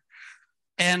you are,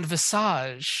 and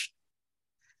Visage.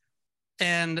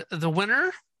 And the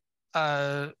winner,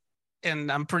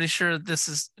 and I'm pretty sure this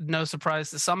is no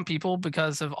surprise to some people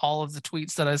because of all of the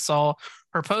tweets that I saw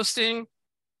her posting,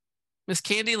 Miss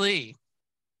Candy Lee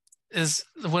is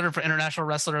the winner for International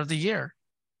Wrestler of the Year.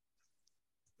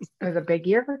 It was a big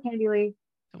year for Candy Lee.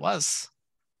 It was.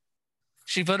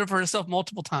 She voted for herself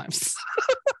multiple times.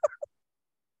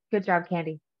 Good job,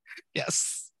 Candy.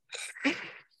 Yes.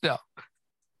 No.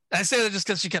 I say that just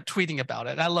because she kept tweeting about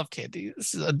it. I love Candy.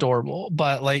 This is adorable.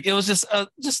 But like it was just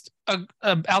a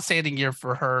outstanding year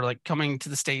for her, like coming to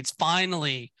the States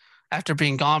finally after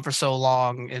being gone for so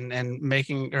long and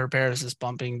making her Paris'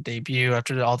 bumping debut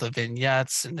after all the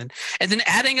vignettes and then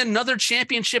adding another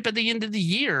championship at the end of the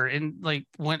year and like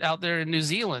went out there in New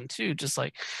Zealand too, just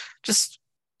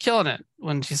killing it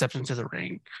when she stepped into the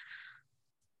ring.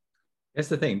 That's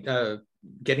the thing.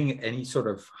 Getting any sort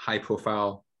of high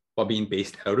profile while being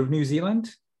based out of New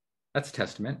Zealand, that's a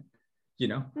testament. You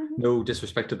know, no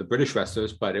disrespect to the British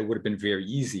wrestlers, but it would have been very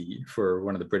easy for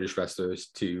one of the British wrestlers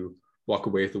to walk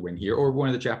away with the win here, or one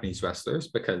of the Japanese wrestlers,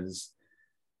 because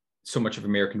so much of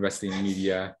American wrestling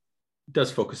media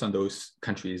does focus on those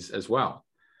countries as well.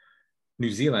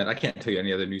 New Zealand, I can't tell you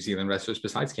any other New Zealand wrestlers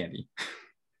besides Candy.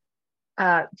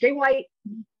 Jay White.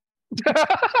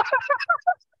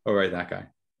 Oh, right, that guy.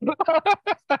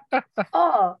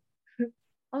 Oh,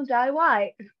 Jay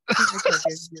White.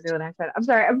 I'm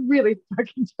sorry, I'm really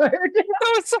fucking tired. No,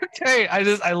 it's okay.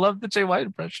 I love the Jay White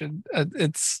impression.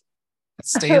 It's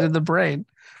staying in the brain.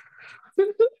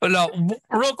 But no,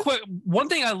 real quick, one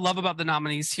thing I love about the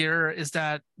nominees here is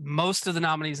that most of the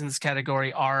nominees in this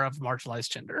category are of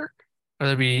marginalized gender,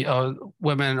 whether it be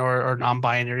women or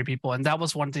non-binary people. And that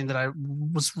was one thing that I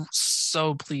was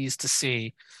so pleased to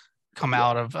see come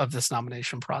out of this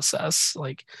nomination process.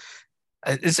 Like,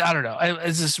 I don't know.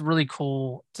 It's just really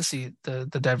cool to see the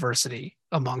diversity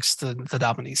amongst the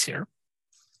nominees here.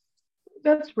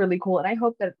 That's really cool. And I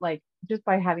hope that like just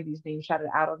by having these names shouted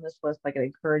out on this list, like it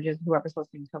encourages whoever's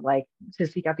listening to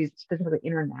seek out these specifically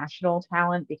international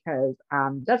talent, because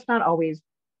that's not always,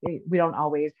 we don't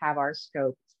always have our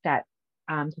scope set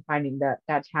to finding that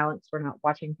talent. So we're not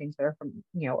watching things that are from,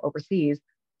 overseas.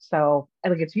 So I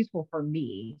think it's useful for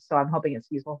me. So I'm hoping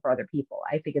it's useful for other people.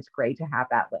 I think it's great to have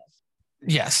that list.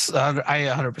 Yes, I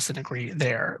 100% agree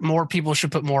there. More people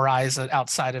should put more eyes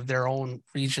outside of their own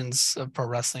regions of pro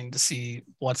wrestling to see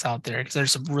what's out there, because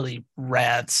there's some really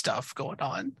rad stuff going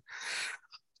on.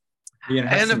 Ian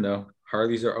Hudson, though,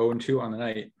 Harleys are 0-2 on the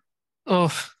night.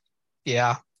 Oh,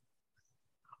 yeah.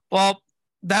 Well,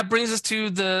 that brings us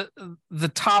to the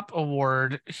top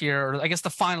award here, or I guess the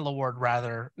final award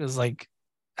rather, is like,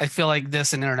 I feel like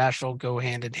this and international go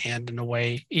hand in hand in a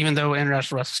way, even though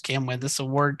international wrestlers can win this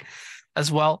award as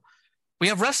well. We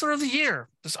have Wrestler of the Year,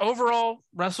 this overall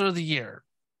Wrestler of the Year.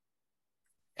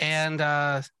 And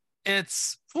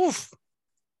it's,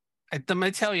 let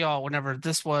me tell y'all, whenever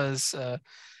this was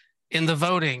in the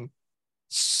voting,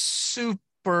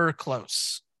 super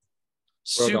close.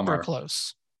 Super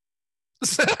close.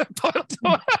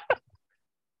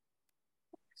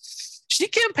 She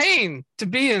campaigned to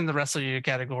be in the Wrestler of the Year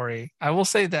category. I will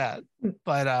say that.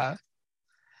 But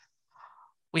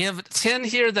we have 10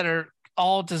 here that are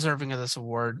all deserving of this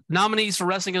award. Nominees for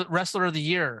Wrestler of the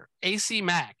Year: AC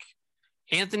Mack,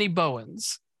 Anthony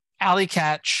Bowens, Allie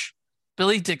Katch,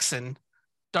 Billy Dixon,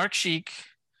 Dark Sheik,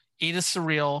 Edith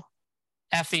Surreal,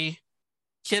 Effie,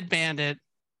 Kid Bandit,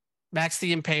 Max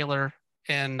the Impaler,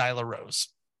 and Nyla Rose.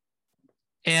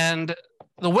 And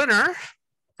the winner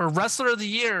for Wrestler of the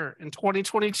Year in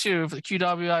 2022 for the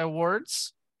QWI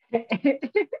Awards,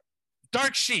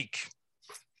 Dark Sheik.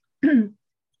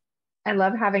 I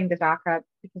love having the doc up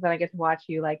because then I get to watch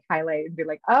you like highlight and be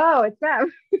like, oh, it's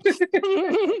them.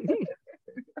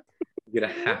 You get a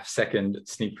half-second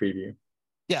sneak preview.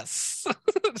 Yes.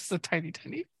 It's a tiny.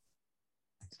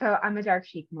 So I'm a Dark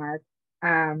Sheik mark.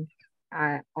 I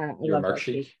You're love a Mark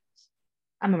Sheik. Sheik?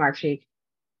 I'm a Mark Sheik.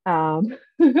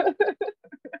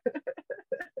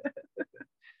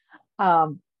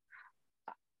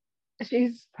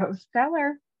 She's so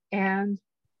stellar and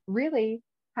really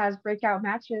has breakout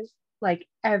matches like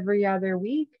every other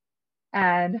week.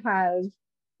 and has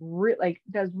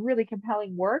does really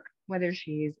compelling work, whether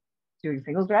she's doing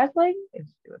singles wrestling, if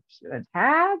she's doing a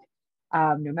tag,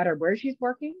 no matter where she's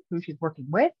working, who she's working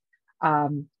with,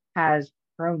 has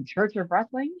her own church of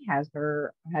wrestling, has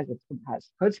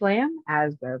Hood Slam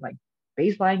as the like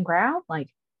baseline ground. Like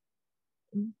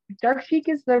Dark Sheik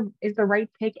is the right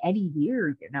pick any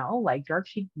year, Like Dark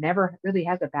Sheik never really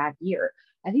has a bad year.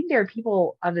 I think there are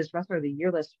people on this wrestler of the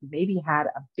year list who maybe had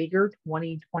a bigger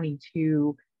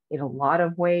 2022 in a lot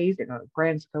of ways in a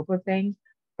grand scope of things,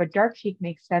 but Dark Sheik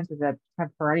makes sense as a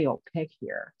perennial pick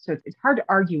here. So it's hard to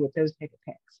argue with those type of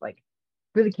picks. Like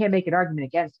really can't make an argument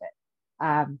against it.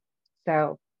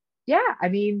 So yeah, I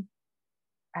mean,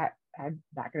 I'm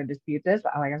not going to dispute this.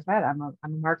 Like I said, I'm a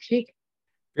Mark Sheik.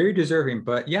 Very deserving,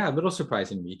 but yeah, a little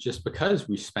surprising to me just because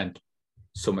we spent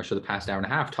so much of the past hour and a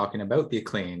half talking about the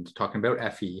Acclaimed, talking about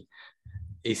Effy.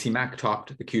 AC Mack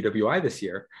topped the QWI this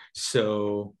year.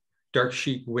 So Dark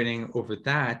Sheik winning over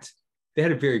that, they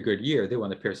had a very good year. They won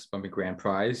the Paris Bumping Grand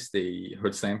Prize. The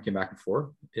Hood Slam came back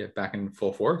in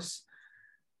full force.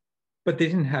 But she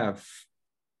didn't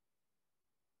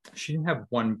have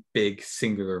one big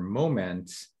singular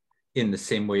moment in the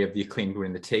same way of the Acclaimed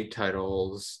winning the tag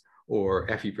titles or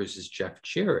Effy versus Jeff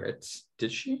Jarrett,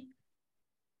 did she?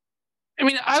 I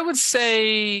mean, I would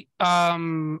say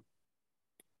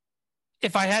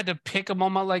if I had to pick a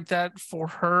moment like that for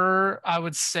her, I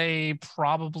would say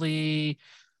probably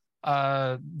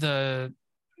the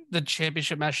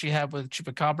championship match she had with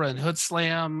Chupacabra and Hood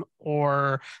Slam,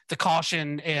 or the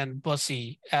Caution and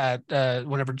Bussy at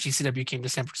whenever GCW came to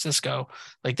San Francisco.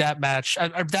 Like that match,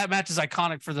 that match is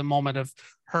iconic for the moment of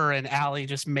her and Allie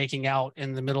just making out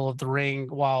in the middle of the ring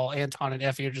while Anton and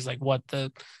Effy are just like, what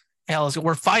the hell is it?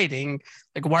 We're fighting.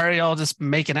 Like, why are y'all just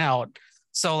making out?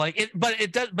 So like but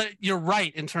you're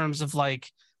right in terms of like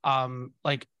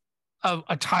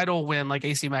a title win like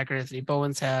AC Mack or Anthony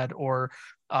Bowens had, or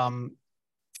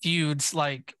feuds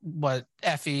like what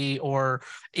Effy, or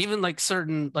even like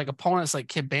certain like opponents like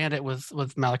Kid Bandit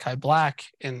with Malachi Black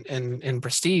in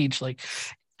Prestige. Like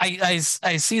I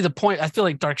see the point. I feel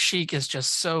like Dark Sheik is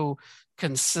just so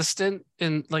consistent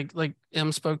in like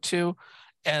M spoke to,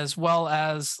 as well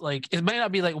as like it might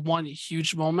not be like one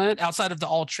huge moment outside of the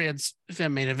all trans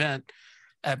femme main event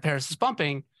at Paris is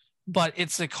Bumping, but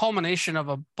it's a culmination of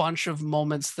a bunch of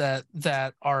moments that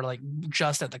are like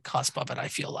just at the cusp of it, I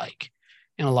feel like,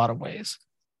 in a lot of ways.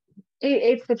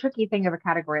 It's the tricky thing of a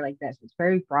category like this. It's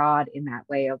very broad in that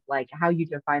way of like how you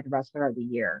define the wrestler of the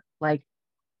year. Like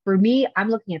for me, I'm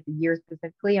looking at the year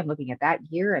specifically. I'm looking at that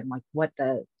year and like what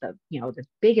the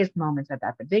biggest moments of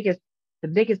that, the biggest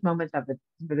moments of the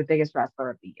biggest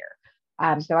wrestler of the year.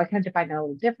 So I kind of define that a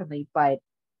little differently. But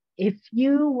if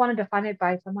you want to define it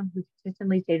by someone who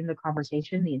consistently stayed in the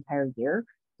conversation the entire year,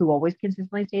 who always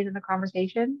consistently stays in the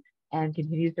conversation and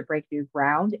continues to break new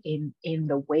ground in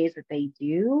the ways that they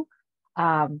do,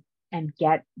 and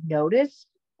get noticed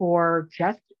for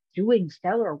just doing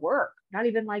stellar work, not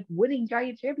even like winning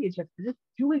giant championships, but just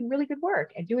doing really good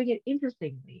work and doing it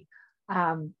interestingly.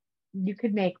 You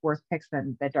could make worse picks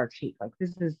than the Dark Sheik. Like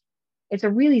it's a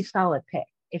really solid pick.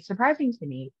 It's surprising to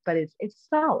me, but it's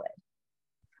solid.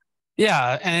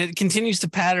 Yeah, and it continues the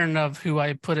pattern of who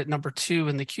I put at number 2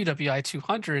 in the QWI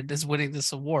 200 is winning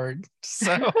this award.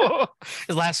 So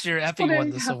last year Effy won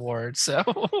this award. So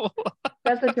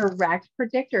that's a direct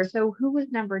predictor. So who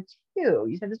was number 2?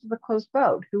 You said this was a close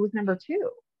vote. Who was number 2?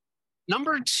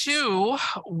 Number 2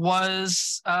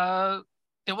 was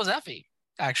it was Effy,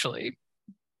 actually.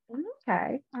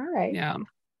 Okay. All right. Yeah.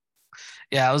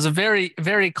 Yeah, it was a very,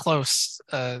 very close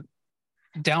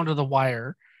down to the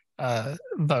wire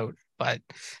vote, but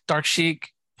Dark Sheik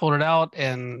pulled it out,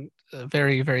 and a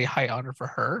very, very high honor for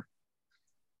her.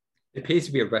 It pays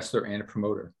to be a wrestler and a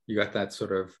promoter. You got that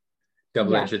sort of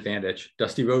double-edged advantage.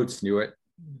 Dusty Rhodes knew it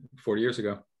 40 years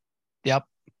ago. Yep.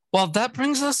 Well, that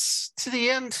brings us to the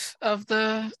end of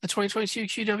the 2022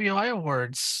 QWI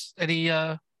Awards. Any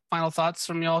final thoughts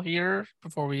from y'all here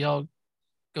before we all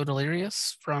go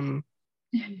delirious from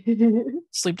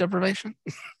sleep deprivation?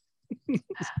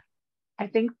 I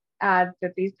think that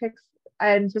these picks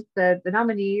and just the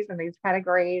nominees and these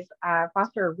categories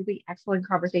foster a really excellent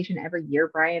conversation every year,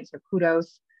 Brian. So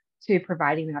kudos to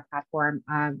providing that platform,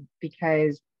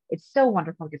 because it's so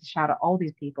wonderful to get to shout out all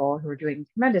these people who are doing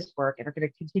tremendous work and are going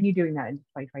to continue doing that into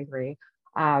 2023.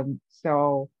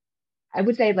 So I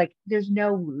would say like there's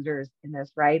no losers in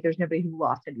this, right? There's nobody who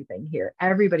lost anything here.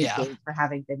 Everybody's paid for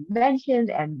having been mentioned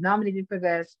and nominated for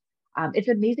this. It's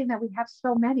amazing that we have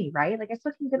so many, right? Like I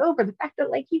still can't get over the fact that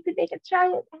like you could make a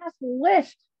giant ass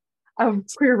list of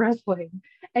queer wrestling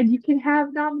and you can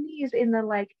have nominees in the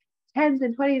like 10s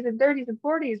and 20s and 30s and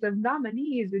 40s of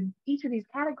nominees in each of these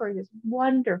categories is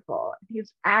wonderful. I think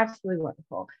it's absolutely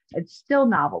wonderful. It's still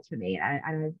novel to me.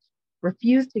 I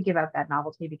refuse to give up that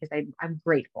novelty because I'm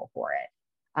grateful for it.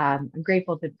 I'm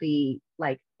grateful to be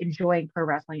like enjoying pro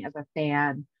wrestling as a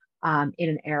fan in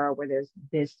an era where there's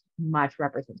this much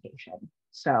representation.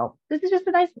 So this is just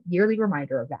a nice yearly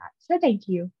reminder of that. So thank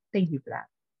you. Thank you for that.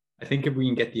 I think if we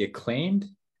can get the Acclaimed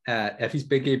at Effie's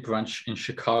Big Gay Brunch in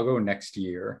Chicago next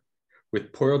year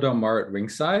with Pollo Del Mar at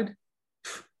ringside,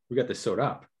 we got this sewed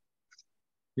up.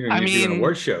 You know, you do an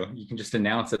award show. You can just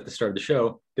announce at the start of the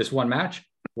show, this one match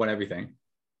won everything.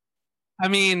 I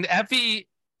mean, Effie,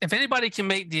 if anybody can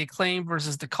make the Acclaim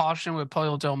versus the Caution with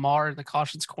Pollo Del Mar in the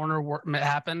Caution's Corner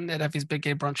happen at Effie's Big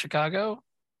Gay Brunch Chicago,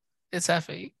 it's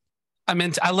Effie. I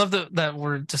mean, I love that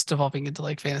we're just developing into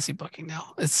like fantasy booking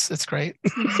now. It's great.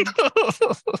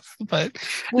 But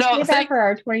we'll do that for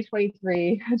our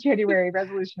 2023 January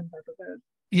resolution purposes.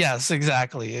 Yes,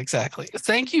 exactly.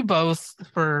 Thank you both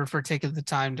for taking the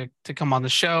time to come on the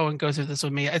show and go through this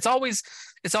with me. It's always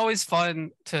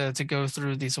fun to go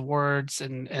through these awards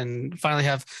and finally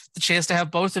have the chance to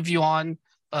have both of you on.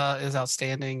 Is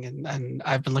outstanding, and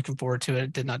I've been looking forward to it.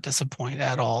 It did not disappoint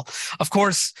at all. Of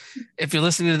course, if you're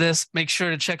listening to this, make sure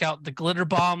to check out the Glitter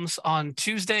Bombs on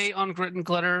Tuesday on Grit and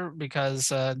Glitter, because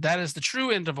that is the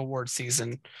true end of award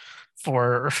season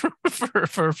for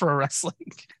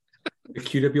wrestling. The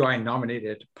QWI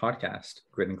nominated podcast,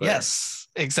 Grit and Glitter. Yes,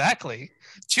 exactly.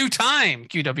 2-time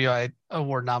QWI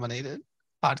award nominated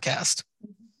podcast.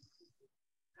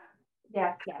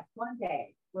 Yes. One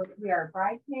day. We are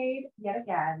bridesmaid yet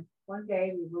again. One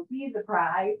day we will be the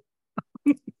bride,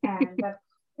 and that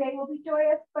day will be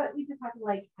joyous. But we just have to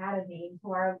like add a name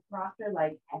to our roster,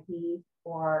 like Effie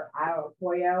or I don't know,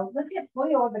 Pollo. Let's get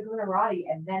Pollo on the Glitterati,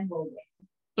 and then we'll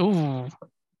win. Ooh,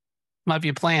 might be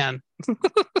a plan.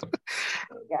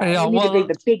 Yeah, we need to bring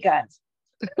the big guns.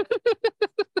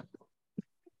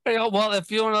 Well, if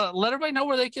you want to let everybody know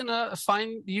where they can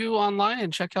find you online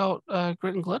and check out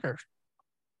Grit and Glitter.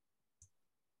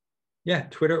 Yeah,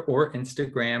 Twitter or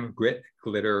Instagram, Grit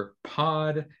Glitter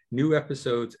Pod. New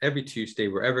episodes every Tuesday,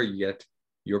 wherever you get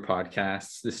your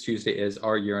podcasts. This Tuesday is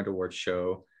our year-end award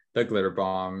show, The Glitter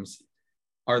Bombs.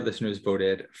 Our listeners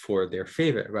voted for their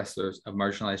favorite wrestlers of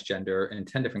marginalized gender in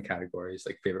 10 different categories,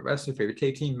 like favorite wrestler, favorite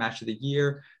tag team, match of the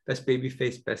year, best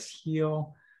babyface, best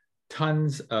heel.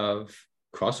 Tons of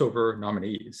crossover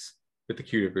nominees with the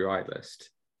QWI list.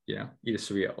 You know, Edith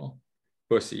Surreal,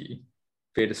 Bussy,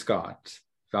 Veda Scott,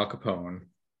 Val Capone,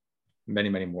 many,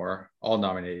 many more, all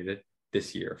nominated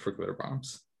this year for Glitter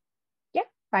Bombs. Yeah,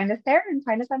 find us there and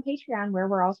find us on Patreon, where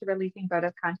we're also releasing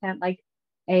bonus content like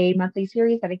a monthly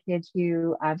series dedicated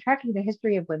to tracking the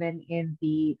history of women in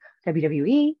the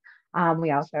WWE.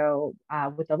 We also,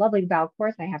 with the lovely Val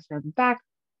Course, I have some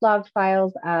backlogged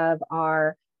files of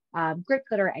our Grit,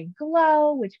 Glitter, and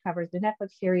Glow, which covers the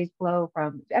Netflix series Glow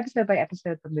from episode by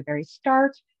episode from the very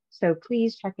start. So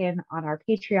please check in on our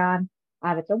Patreon.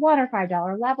 It's a $1 or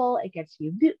 $5 level. It gets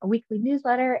you a weekly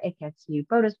newsletter. It gets you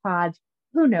bonus pods.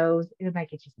 Who knows? It might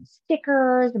get you some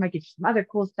stickers. It might get you some other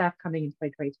cool stuff coming in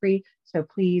 2023. So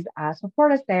please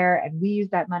support us there. And we use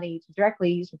that money to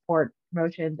directly support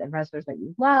promotions and wrestlers that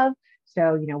you love.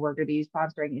 So, you know, we're going to be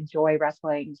sponsoring Enjoy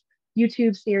Wrestling's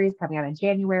YouTube series coming out in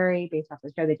January based off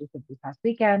the show they just did this past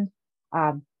weekend.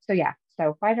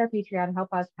 So find our Patreon, help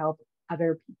us help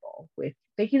other people with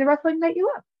making the wrestling that you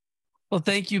love. Well,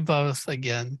 thank you both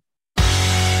again.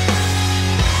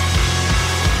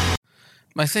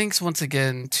 My thanks once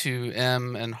again to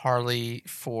Em and Harley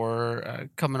for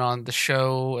coming on the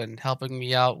show and helping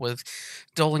me out with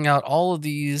doling out all of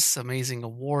these amazing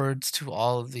awards to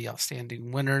all of the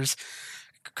outstanding winners.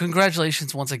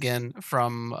 Congratulations once again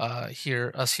from us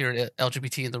here at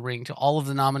LGBT in the Ring to all of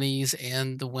the nominees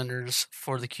and the winners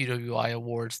for the QWI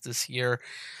Awards this year.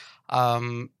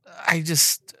 I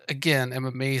just, again, am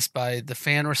amazed by the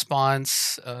fan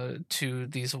response to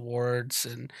these awards,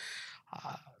 and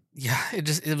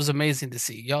it was amazing to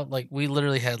see. Y'all, like, we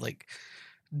literally had like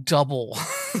double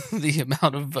the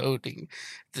amount of voting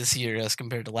this year as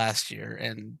compared to last year,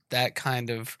 and that kind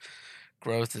of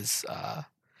growth is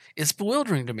it's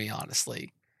bewildering to me,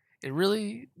 honestly. It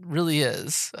really, really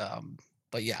is.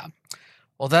 But yeah.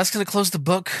 Well, that's going to close the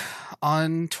book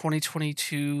on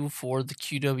 2022 for the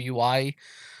QWI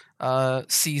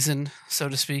season, so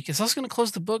to speak. It's also going to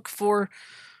close the book for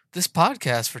this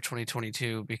podcast for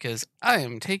 2022 because I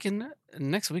am taking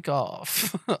next week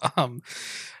off.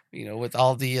 With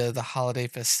all the holiday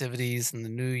festivities and the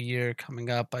new year coming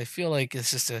up, I feel like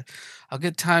it's just a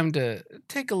good time to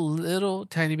take a little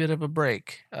tiny bit of a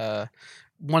break.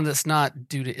 one that's not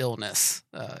due to illness,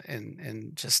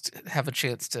 and just have a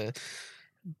chance to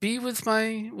be with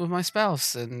my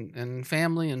spouse and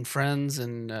family and friends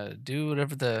and do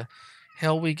whatever the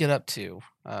hell we get up to.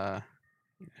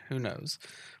 Who knows?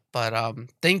 But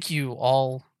thank you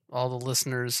all the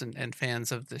listeners and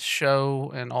fans of this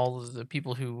show, and all of the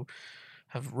people who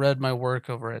have read my work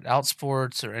over at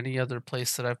Outsports or any other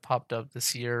place that I've popped up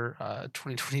this year.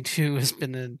 2022 has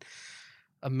been an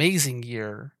amazing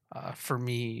year for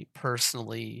me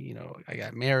personally. You know, I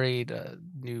got married,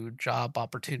 new job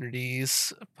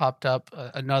opportunities popped up,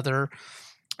 another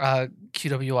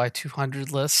QWI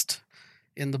 200 list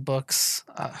in the books.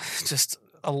 Just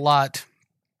a lot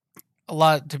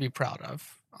to be proud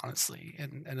of, honestly.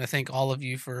 And I thank all of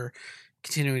you for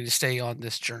continuing to stay on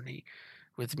this journey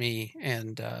with me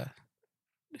and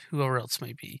whoever else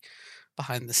may be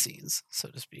behind the scenes, so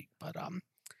to speak. But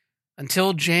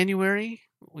until January,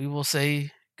 we will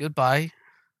say goodbye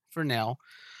for now.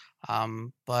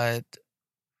 But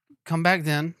come back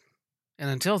then. And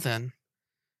until then,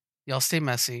 y'all stay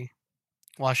messy,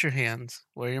 wash your hands,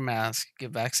 wear your mask,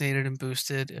 get vaccinated and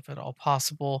boosted if at all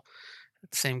possible.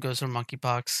 The same goes for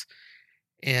monkeypox.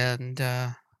 And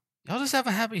y'all just have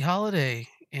a happy holiday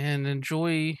and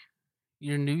enjoy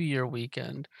your New Year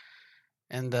weekend.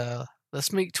 And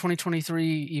let's make 2023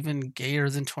 even gayer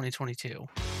than 2022.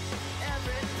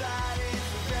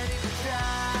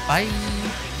 Bye. They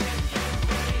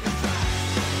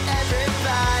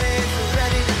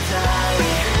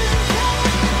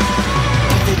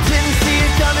didn't see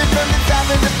it coming from the top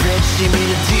of the bridge. She made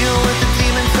a deal with the